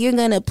critique and you're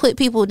gonna put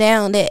people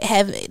down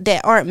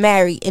that aren't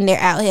married and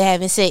they're out here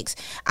having sex,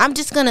 I'm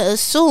just gonna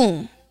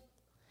assume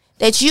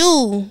that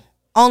you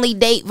only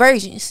date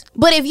virgins.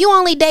 But if you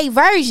only date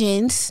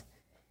virgins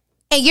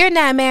and you're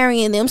not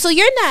marrying them, so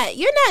you're not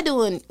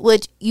doing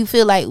what you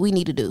feel like we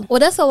need to do. Well,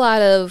 that's a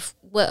lot of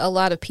what a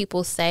lot of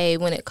people say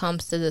when it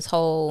comes to this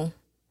whole,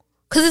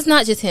 because it's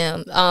not just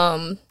him.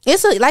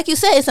 It's like you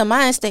said, it's a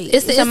mind state.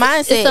 It's a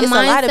mindset. It's a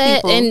lot of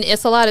people, and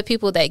it's a lot of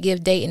people that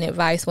give dating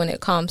advice when it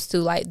comes to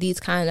like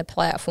these kind of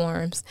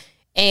platforms,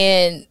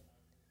 and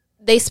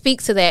they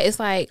speak to that. It's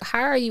like,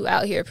 how are you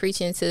out here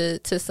preaching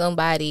to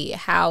somebody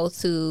how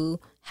to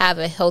have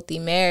a healthy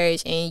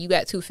marriage, and you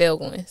got 2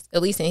 failed ones,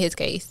 at least in his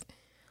case.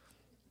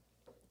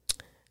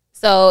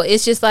 So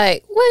it's just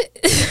like,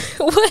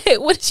 what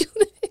did you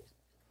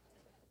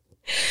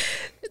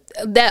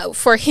that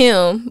for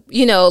him,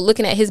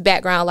 looking at his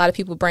background, a lot of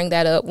people bring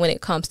that up when it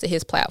comes to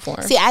his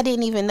platform. See, I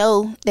didn't even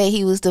know that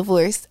he was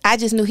divorced. I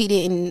just knew he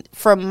didn't.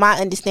 From my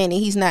understanding,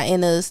 he's not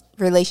in a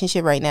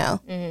relationship right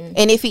now.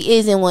 And if he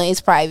is in one,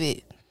 it's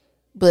private.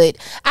 But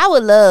I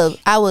would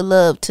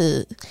love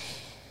to.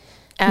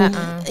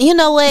 You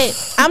know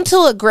what? I'm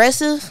too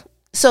aggressive,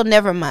 so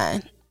never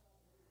mind.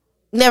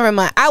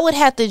 I would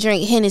have to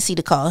drink Hennessy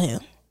to call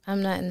him.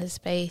 I'm not in the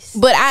space.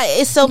 But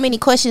it's so many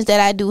questions that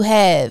I do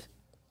have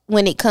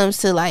when it comes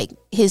to like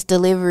his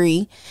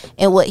delivery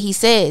and what he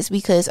says,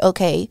 because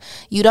okay,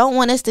 you don't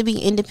want us to be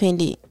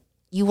independent.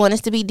 You want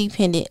us to be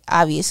dependent,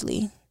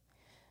 obviously.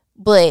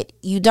 But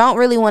you don't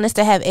really want us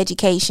to have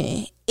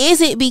education.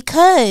 Is it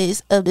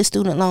because of the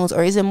student loans,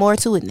 or is it more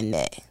to it than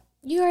that?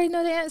 You already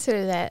know the answer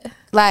to that.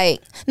 Like,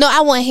 no,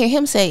 I want to hear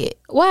him say it.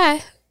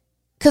 Why?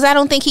 Because I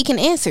don't think he can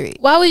answer it.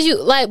 Why would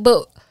you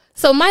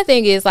so my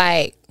thing is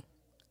like,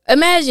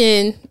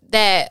 imagine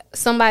that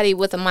somebody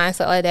with a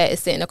mindset like that is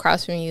sitting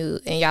across from you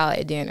and y'all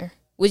at dinner.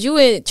 would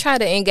you try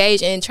to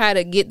engage and try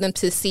to get them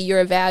to see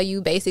your value,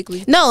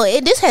 basically? No,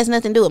 this has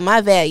nothing to do with my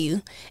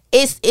value.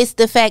 It's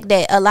the fact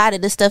that a lot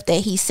of the stuff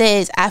that he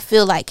says, I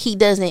feel like he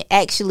doesn't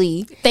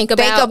actually think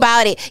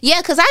about it.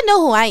 Yeah, because I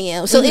know who I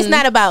am. So it's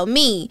not about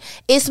me.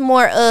 It's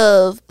more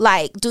of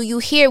like, do you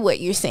hear what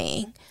you're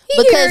saying?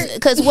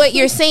 Because what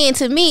you're saying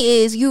to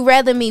me is you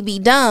rather me be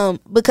dumb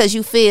because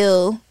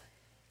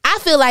I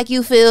feel like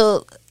you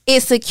feel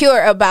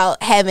insecure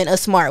about having a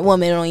smart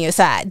woman on your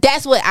side.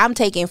 That's what I'm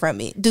taking from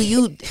it. Do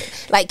you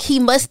like he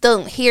must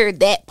don't hear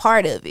that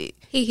part of it?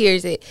 He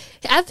hears it.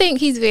 I think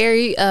he's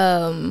very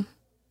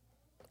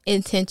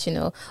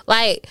intentional.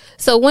 Like,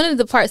 so one of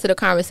the parts of the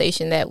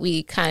conversation that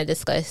we kind of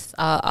discussed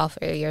off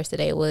air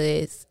yesterday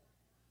was,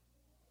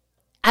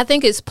 I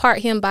think it's part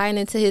him buying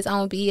into his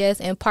own BS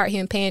and part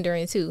him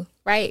pandering too,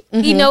 right?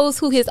 He knows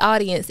who his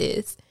audience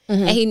is.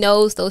 And he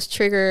knows those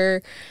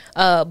trigger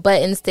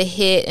buttons to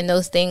hit and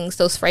those things,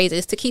 those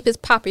phrases to keep his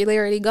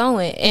popularity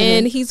going.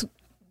 And he's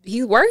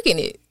working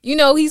it. You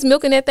know, he's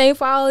milking that thing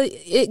for all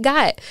it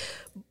got.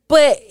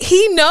 But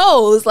he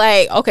knows,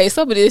 like, okay,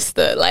 some of this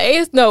stuff, like,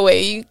 there's no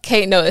way you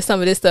can't know that some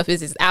of this stuff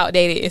is just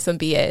outdated and some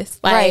BS.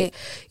 Like, right.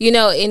 You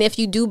know, and if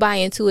you do buy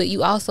into it,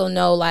 you also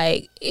know,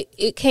 like,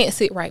 it can't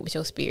sit right with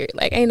your spirit.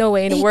 Like, ain't no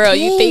way in the world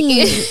you think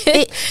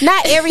it.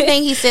 Not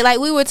everything he said. Like,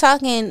 we were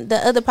talking, the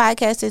other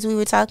podcasters, we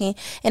were talking,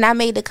 and I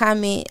made the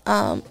comment,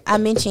 I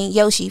mentioned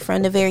Yoshi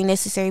from the Very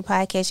Necessary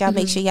Podcast. Y'all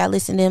make sure y'all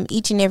listen to them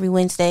each and every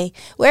Wednesday,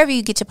 wherever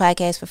you get your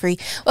podcast for free.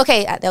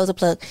 Okay, that was a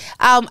plug.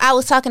 I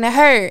was talking to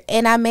her,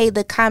 and I made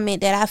the comment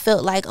that I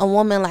felt like a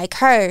woman like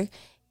her,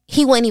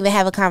 he wouldn't even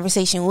have a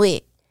conversation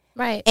with.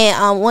 Right.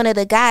 And one of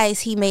the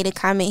guys, he made a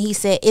comment. He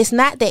said, it's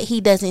not that he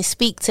doesn't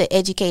speak to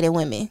educated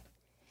women.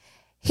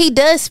 He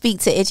does speak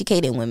to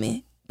educated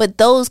women, but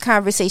those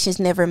conversations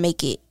never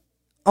make it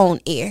on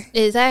air.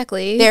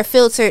 Exactly. They're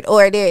filtered,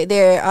 or they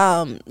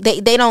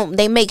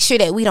make sure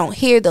that we don't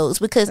hear those,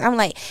 because I'm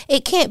like,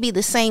 it can't be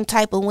the same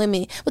type of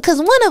women, because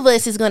one of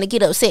us is going to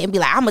get upset and be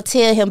like, I'm going to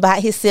tell him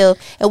about himself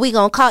and we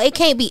going to call. It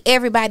can't be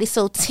everybody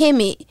so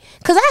timid,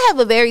 because I have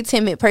a very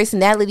timid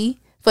personality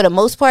for the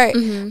most part,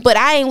 but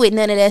I ain't with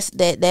none of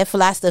that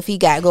fly stuff he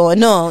got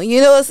going on, you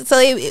know. So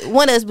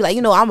one of us be like,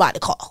 you know, I'm about to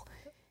call.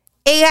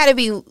 It got to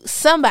be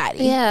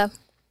somebody. Yeah.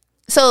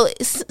 So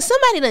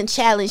somebody done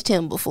challenged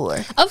him before.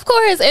 Of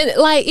course. And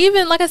like,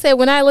 even like I said,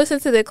 when I listen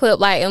to the clip,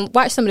 like, and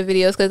watch some of the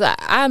videos, because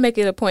I make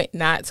it a point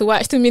not to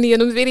watch too many of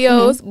them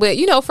videos, but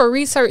you know, for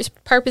research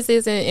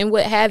purposes and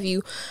what have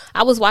you,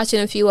 I was watching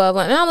a few of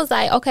them and I was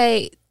like,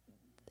 okay,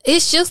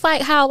 it's just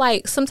like how,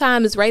 like,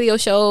 sometimes radio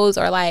shows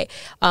or like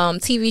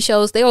TV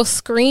shows, they'll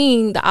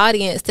screen the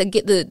audience to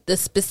get the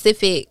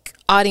specific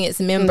audience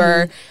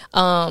member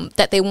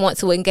that they want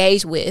to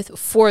engage with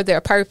for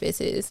their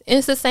purposes. And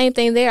it's the same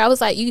thing there. I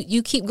was like,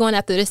 you keep going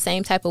after the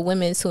same type of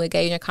women to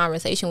engage in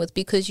conversation with,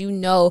 because you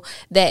know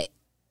that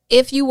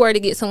if you were to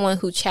get someone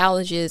who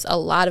challenges a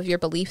lot of your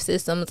belief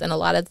systems and a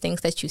lot of the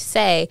things that you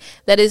say,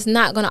 that is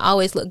not going to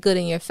always look good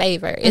in your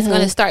favor. It's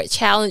going to start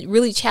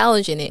really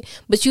challenging it.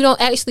 But you're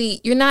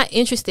not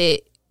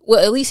interested.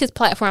 Well, at least his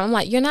platform, I'm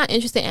like, you're not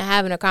interested in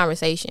having a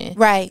conversation.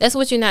 Right. That's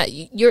what you're not.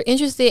 You're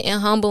interested in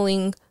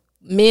humbling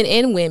men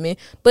and women,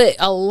 but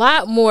a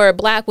lot more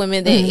black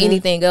women than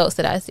anything else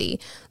that I see.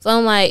 So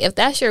I'm like, if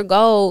that's your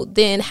goal,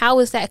 then how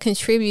is that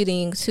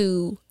contributing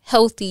to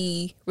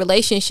healthy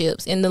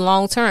relationships in the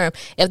long term?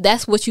 If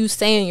that's what you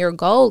saying your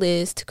goal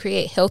is, to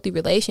create healthy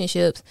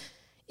relationships,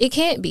 it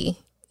can't be.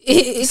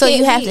 So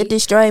you have to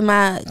destroy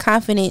my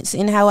confidence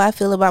in how I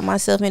feel about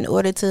myself in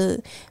order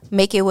to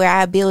make it where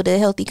I build a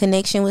healthy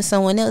connection with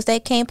someone else.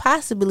 That can't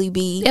possibly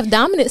be. If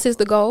dominance is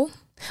the goal.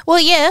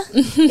 Well, yeah,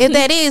 if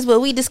that is what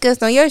we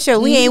discussed on your show,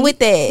 we ain't with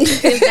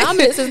that. If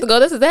dominance is the goal,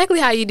 that's exactly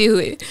how you do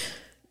it.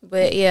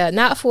 But yeah,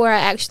 not for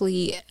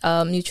actually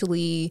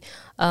mutually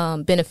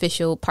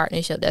beneficial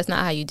partnership. That's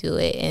not how you do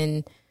it.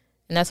 And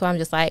that's why I'm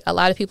just like, a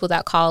lot of people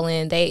that call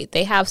in,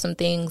 they have some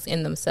things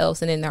in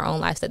themselves and in their own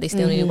lives that they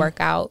still need to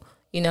work out,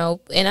 you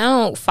know. And I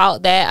don't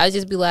fault that. I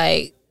just be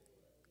like,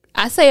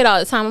 I say it all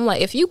the time. I'm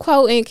like, if you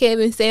quoting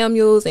Kevin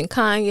Samuels and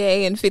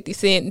Kanye and 50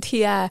 Cent and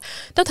T.I.,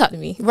 don't talk to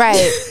me. Right.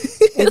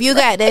 If you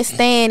got that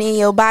stand in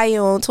your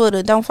bio on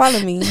Twitter, don't follow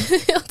me.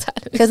 Don't talk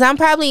to me. Because I'm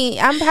probably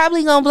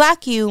gonna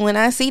block you when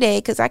I see that,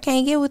 because I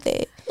can't get with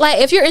that. Like,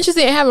 if you're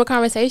interested in having a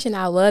conversation,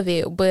 I love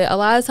it. But a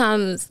lot of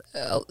times,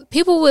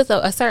 people with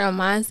a certain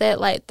mindset,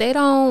 like, they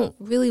don't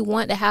really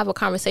want to have a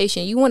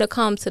conversation. You want to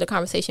come to the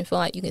conversation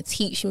feeling like you can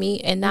teach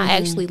me and not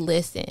actually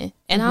listen.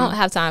 And I don't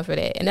have time for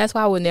that. And that's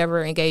why I would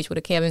never engage with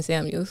a Kevin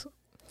Samuels.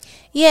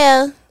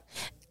 Yeah.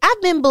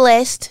 I've been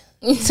blessed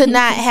to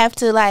not have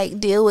to, like,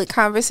 deal with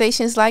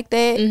conversations like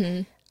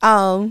that.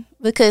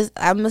 Because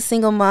I'm a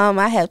single mom.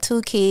 I have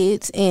 2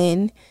 kids,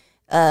 and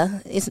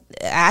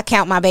I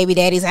count my baby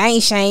daddies. I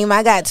ain't shame.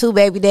 I got 2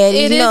 baby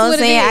daddies. You know what I'm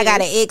saying? I got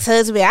an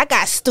ex-husband. I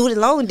got student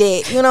loan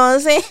debt. You know what I'm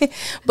saying?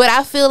 But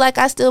I feel like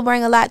I still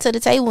bring a lot to the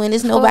table, and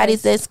it's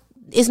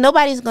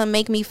nobody's gonna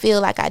make me feel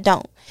like I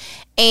don't.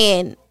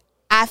 And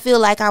I feel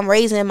like I'm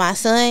raising my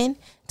son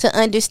to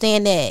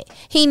understand that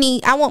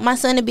I want my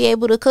son to be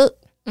able to cook.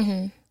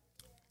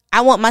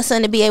 I want my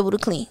son to be able to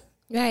clean.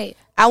 Right.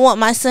 I want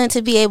my son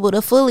to be able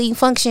to fully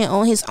function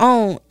on his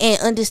own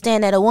and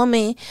understand that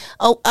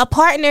a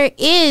partner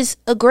is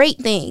a great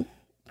thing.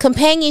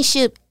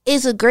 Companionship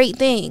is a great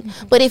thing.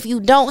 But if you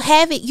don't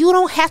have it, you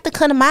don't have to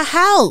come to my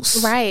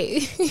house.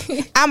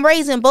 Right. I'm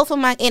raising both of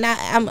my, and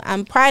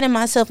I'm priding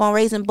myself on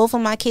raising both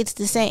of my kids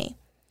the same.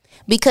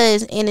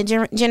 Because in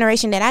the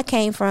generation that I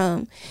came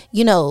from,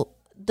 you know,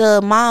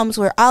 the moms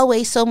were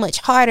always so much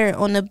harder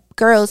on the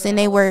girls than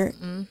they were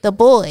the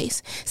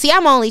boys. See,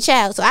 I'm only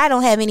child, so I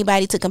don't have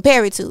anybody to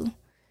compare it to.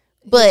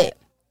 But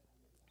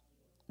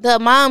the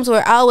moms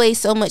were always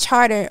so much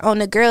harder on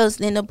the girls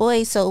than the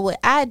boys. So what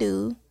I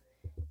do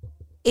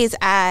is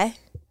I'm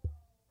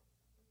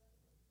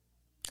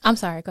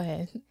sorry, go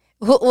ahead.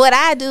 What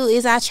I do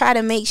is I try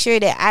to make sure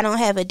that I don't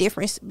have a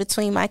difference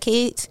between my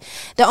kids.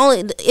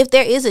 If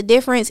there is a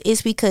difference,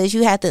 it's because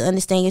you have to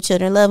understand your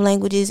children's love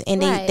languages,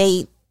 and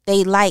they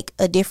like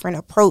a different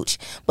approach,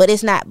 but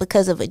it's not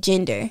because of a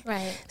gender.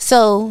 Right.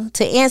 So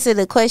to answer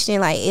the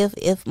question, like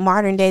if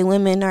modern day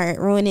women are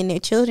ruining their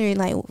children,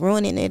 like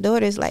ruining their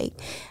daughters, like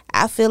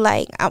I feel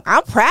like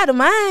I'm proud of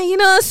mine, you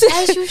know what I'm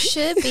saying? As you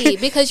should be,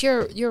 because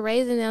you're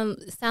raising them,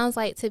 it sounds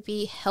like, to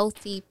be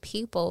healthy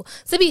people,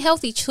 to be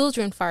healthy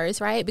children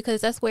first, right? Because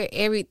that's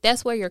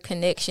where your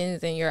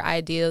connections and your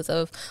ideas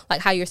of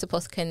like how you're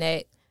supposed to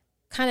connect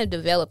kind of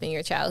develop in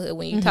your childhood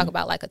when you talk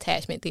about like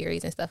attachment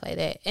theories and stuff like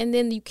that. And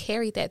then you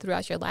carry that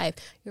throughout your life.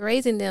 You're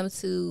raising them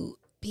to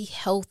be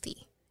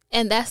healthy.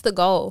 And that's the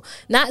goal.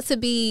 Not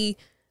to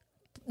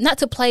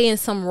play in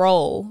some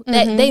role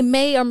that they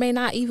may or may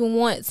not even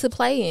want to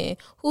play in.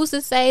 Who's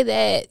to say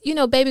that, you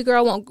know, baby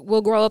girl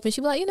will grow up and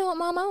she'll be like, you know what,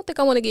 Mom, I don't think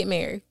I want to get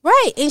married.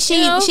 Right. And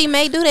she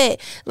may do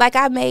that. Like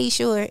I made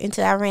sure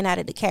until I ran out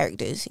of the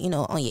characters, you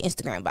know, on your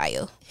Instagram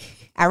bio.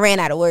 I ran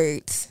out of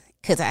words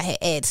because I had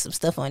added some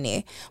stuff on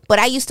there. But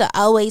I used to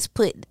always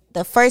put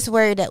the first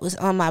word that was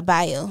on my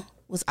bio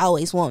was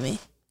always woman.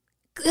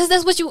 Because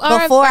that's what you are.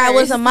 Before I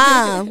was a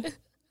mom,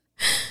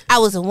 I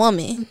was a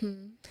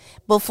woman.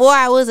 Before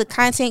I was a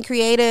content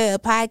creator, a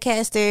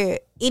podcaster,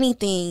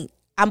 anything,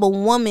 I'm a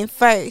woman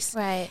first.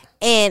 Right.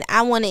 And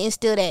I want to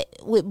instill that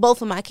with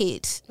both of my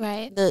kids.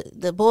 Right.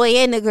 The boy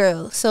and the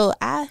girl. So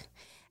I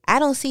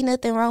don't see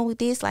nothing wrong with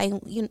this. Like,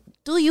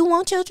 do you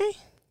want children?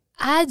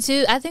 I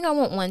do. I think I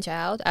want one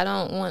child. I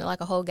don't want like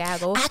a whole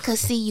gaggle. I could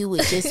see you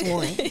with just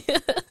one.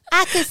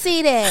 I could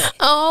see that.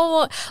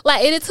 Oh,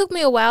 like, and it took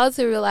me a while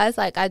to realize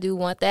like I do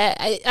want that.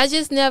 I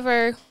just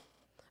never.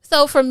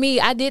 So for me,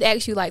 I did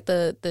ask you like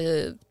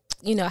the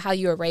you know, how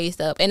you were raised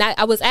up. And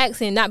I was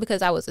asking not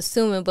because I was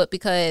assuming, but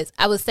because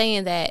I was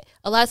saying that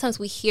a lot of times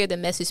we hear the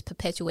message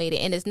perpetuated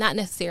and it's not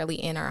necessarily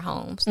in our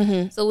homes.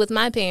 So with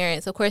my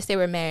parents, of course, they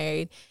were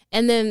married.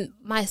 And then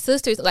my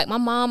sisters, like my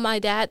mom, my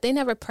dad, they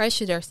never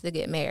pressured us to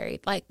get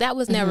married. Like that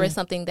was never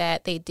something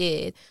that they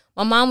did.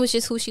 My mom was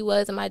just who she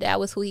was and my dad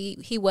was who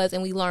he was,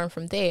 and we learned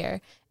from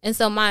there. And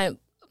so my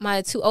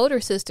two older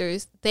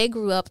sisters, they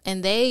grew up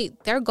and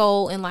their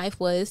goal in life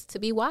was to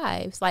be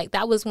wives. Like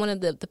that was one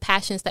of the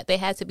passions that they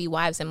had, to be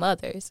wives and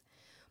mothers.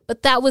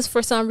 But that was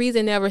for some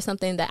reason never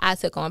something that I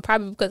took on,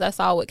 probably because I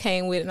saw what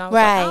came with it. And I was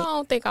like, I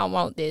don't think I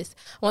want this.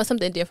 I want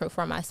something different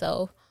for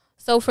myself.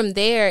 So from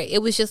there,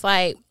 it was just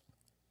like,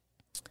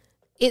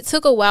 it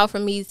took a while for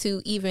me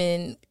to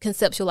even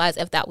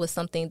conceptualize if that was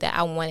something that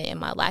I wanted in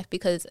my life,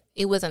 because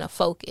it wasn't a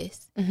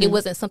focus. It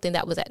wasn't something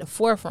that was at the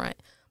forefront.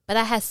 But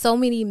I had so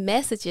many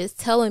messages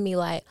telling me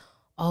like,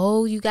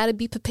 oh, you got to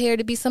be prepared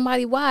to be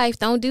somebody's wife.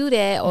 Don't do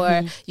that.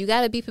 Or you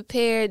got to be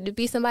prepared to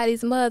be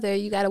somebody's mother.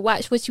 You got to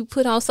watch what you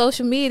put on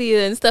social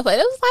media and stuff. It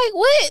was like,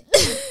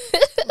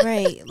 what?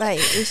 Right. Like,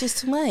 it's just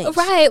too much.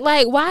 Right.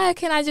 Like, why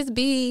can't I just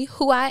be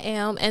who I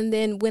am? And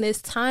then when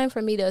it's time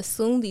for me to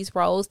assume these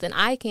roles, then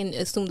I can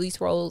assume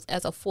these roles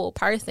as a full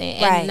person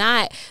and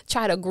not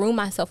try to groom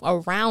myself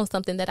around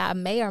something that I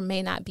may or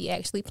may not be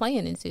actually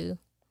playing into.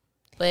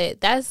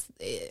 But that's,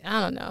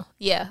 I don't know.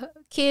 Yeah.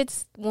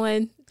 Kids,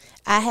 one.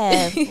 I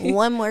have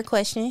one more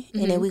question,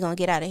 and then we're going to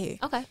get out of here.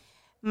 Okay.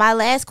 My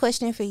last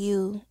question for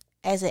you,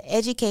 as an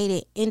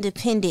educated,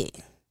 independent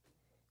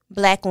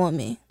Black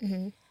woman,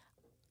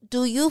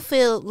 do you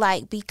feel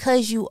like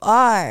because you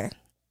are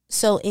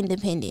so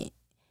independent,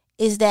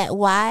 is that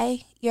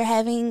why you're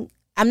having,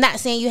 I'm not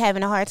saying you're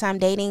having a hard time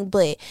dating,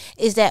 but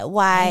is that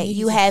why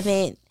you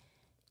haven't,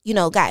 you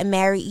know, gotten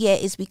married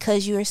yet? Is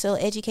because you are so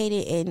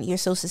educated and you're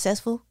so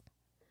successful?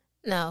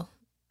 No.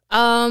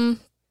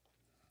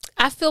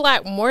 I feel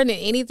like more than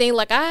anything,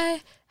 like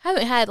I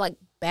haven't had like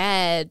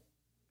bad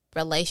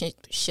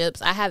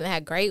relationships. I haven't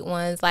had great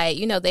ones. Like,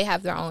 you know, they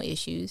have their own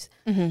issues.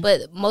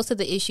 But most of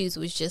the issues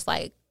was just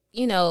like,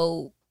 you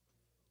know,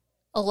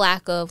 a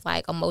lack of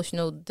like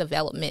emotional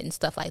development and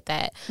stuff like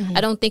that. I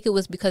don't think it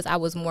was because I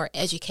was more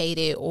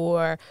educated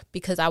or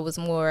because I was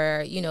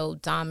more, you know,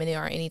 dominant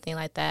or anything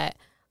like that.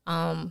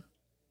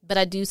 But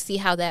I do see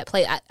how that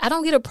plays. I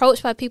don't get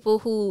approached by people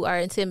who are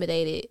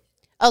intimidated.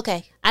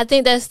 Okay. I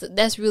think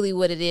that's really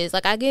what it is.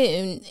 Like, I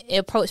get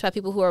approached by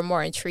people who are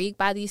more intrigued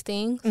by these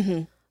things,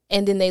 and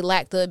then they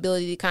lack the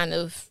ability to kind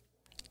of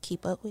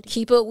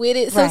keep up with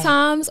it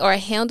sometimes, or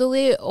handle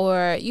it,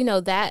 or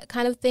that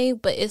kind of thing.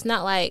 But it's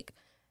not like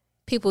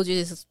people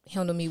just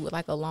handle me with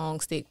like a long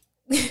stick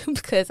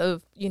because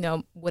of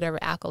whatever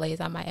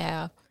accolades I might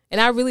have, and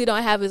I really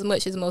don't have as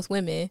much as most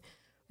women,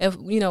 if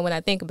when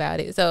I think about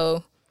it.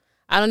 So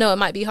I don't know, it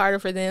might be harder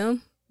for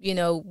them,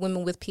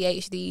 women with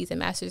PhDs and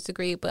master's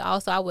degree, but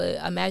also I would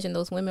imagine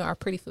those women are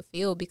pretty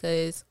fulfilled,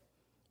 because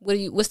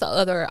what's the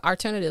other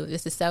alternative?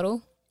 Is to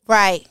settle?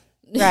 Right.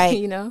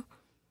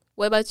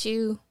 What about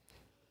you?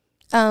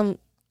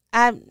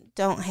 I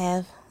don't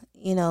have,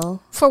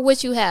 For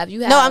what you have.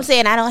 No, I'm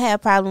saying I don't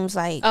have problems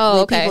like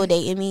with people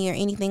dating me or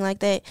anything like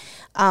that.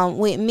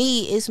 With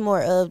me, it's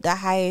more of the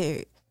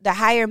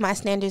higher my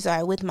standards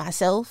are with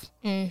myself.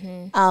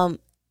 Mm-hmm.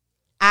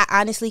 I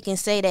honestly can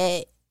say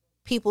that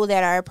people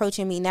that are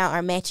approaching me now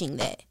are matching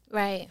that.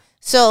 Right.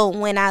 So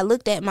when I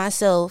looked at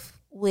myself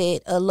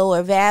with a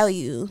lower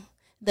value,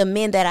 the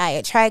men that I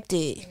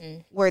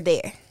attracted were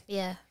there.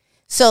 Yeah.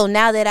 So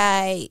now that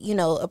I,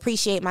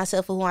 appreciate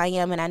myself for who I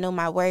am, and I know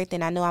my worth,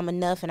 and I know I'm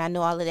enough, and I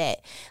know all of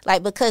that,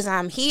 like, because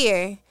I'm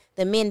here,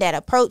 the men that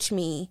approach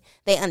me,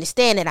 they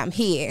understand that I'm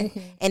here,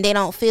 and they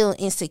don't feel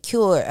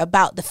insecure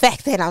about the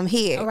fact that I'm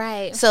here.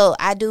 Right. So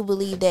I do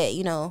believe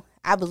that,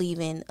 I believe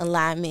in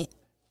alignment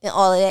and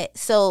all of that.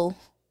 So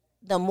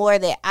the more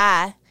that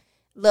I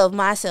love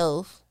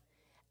myself,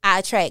 I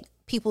attract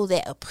people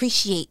that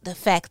appreciate the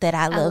fact that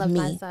I love me.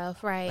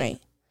 Myself, right.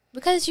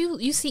 Because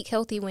you seek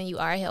healthy when you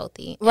are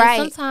healthy. Right.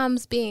 And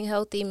sometimes being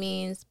healthy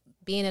means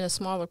being in a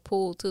smaller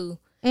pool too.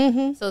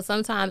 Mm-hmm. So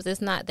sometimes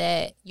it's not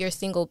that you're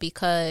single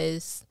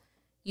because,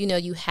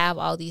 you have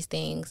all these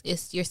things.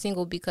 You're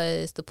single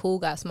because the pool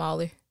got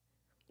smaller.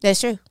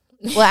 That's true.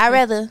 Well, I'd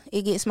rather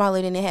it get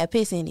smaller than it have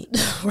piss in it.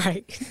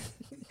 Right.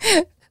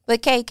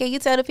 But Kay, can you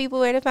tell the people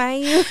where to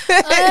find you?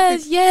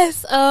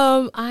 Yes.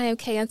 I am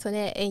Kay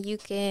Antoinette, and you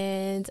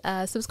can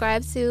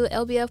subscribe to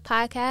LBF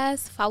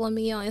Podcast. Follow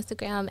me on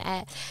Instagram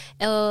at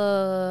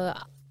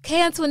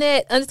Kay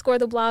Antoinette _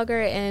 the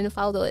blogger, and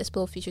follow the Let's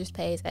Build Futures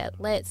page at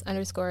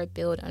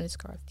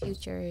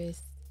Let's_build_futures.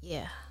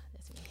 Yeah,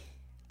 that's me.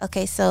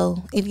 Okay,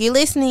 so if you're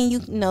listening,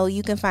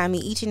 you can find me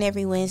each and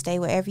every Wednesday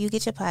wherever you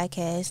get your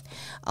podcast.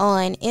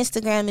 On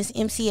Instagram is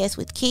MCS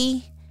with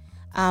Key.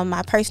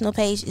 My personal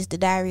page is The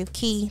Diary of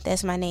Key.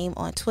 That's my name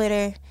on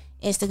Twitter,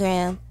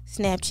 Instagram,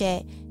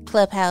 Snapchat.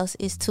 Clubhouse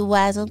is 2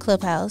 Wise on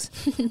Clubhouse.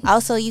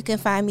 Also, you can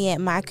find me at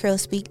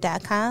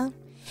mycurlspeak.com.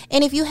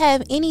 And if you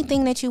have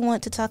anything that you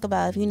want to talk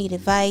about, if you need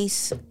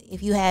advice,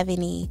 if you have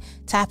any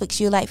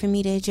topics you'd like for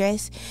me to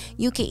address,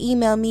 you can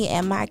email me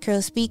at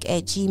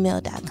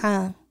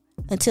mycurlspeak@gmail.com.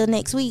 Until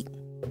next week,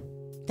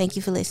 thank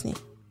you for listening.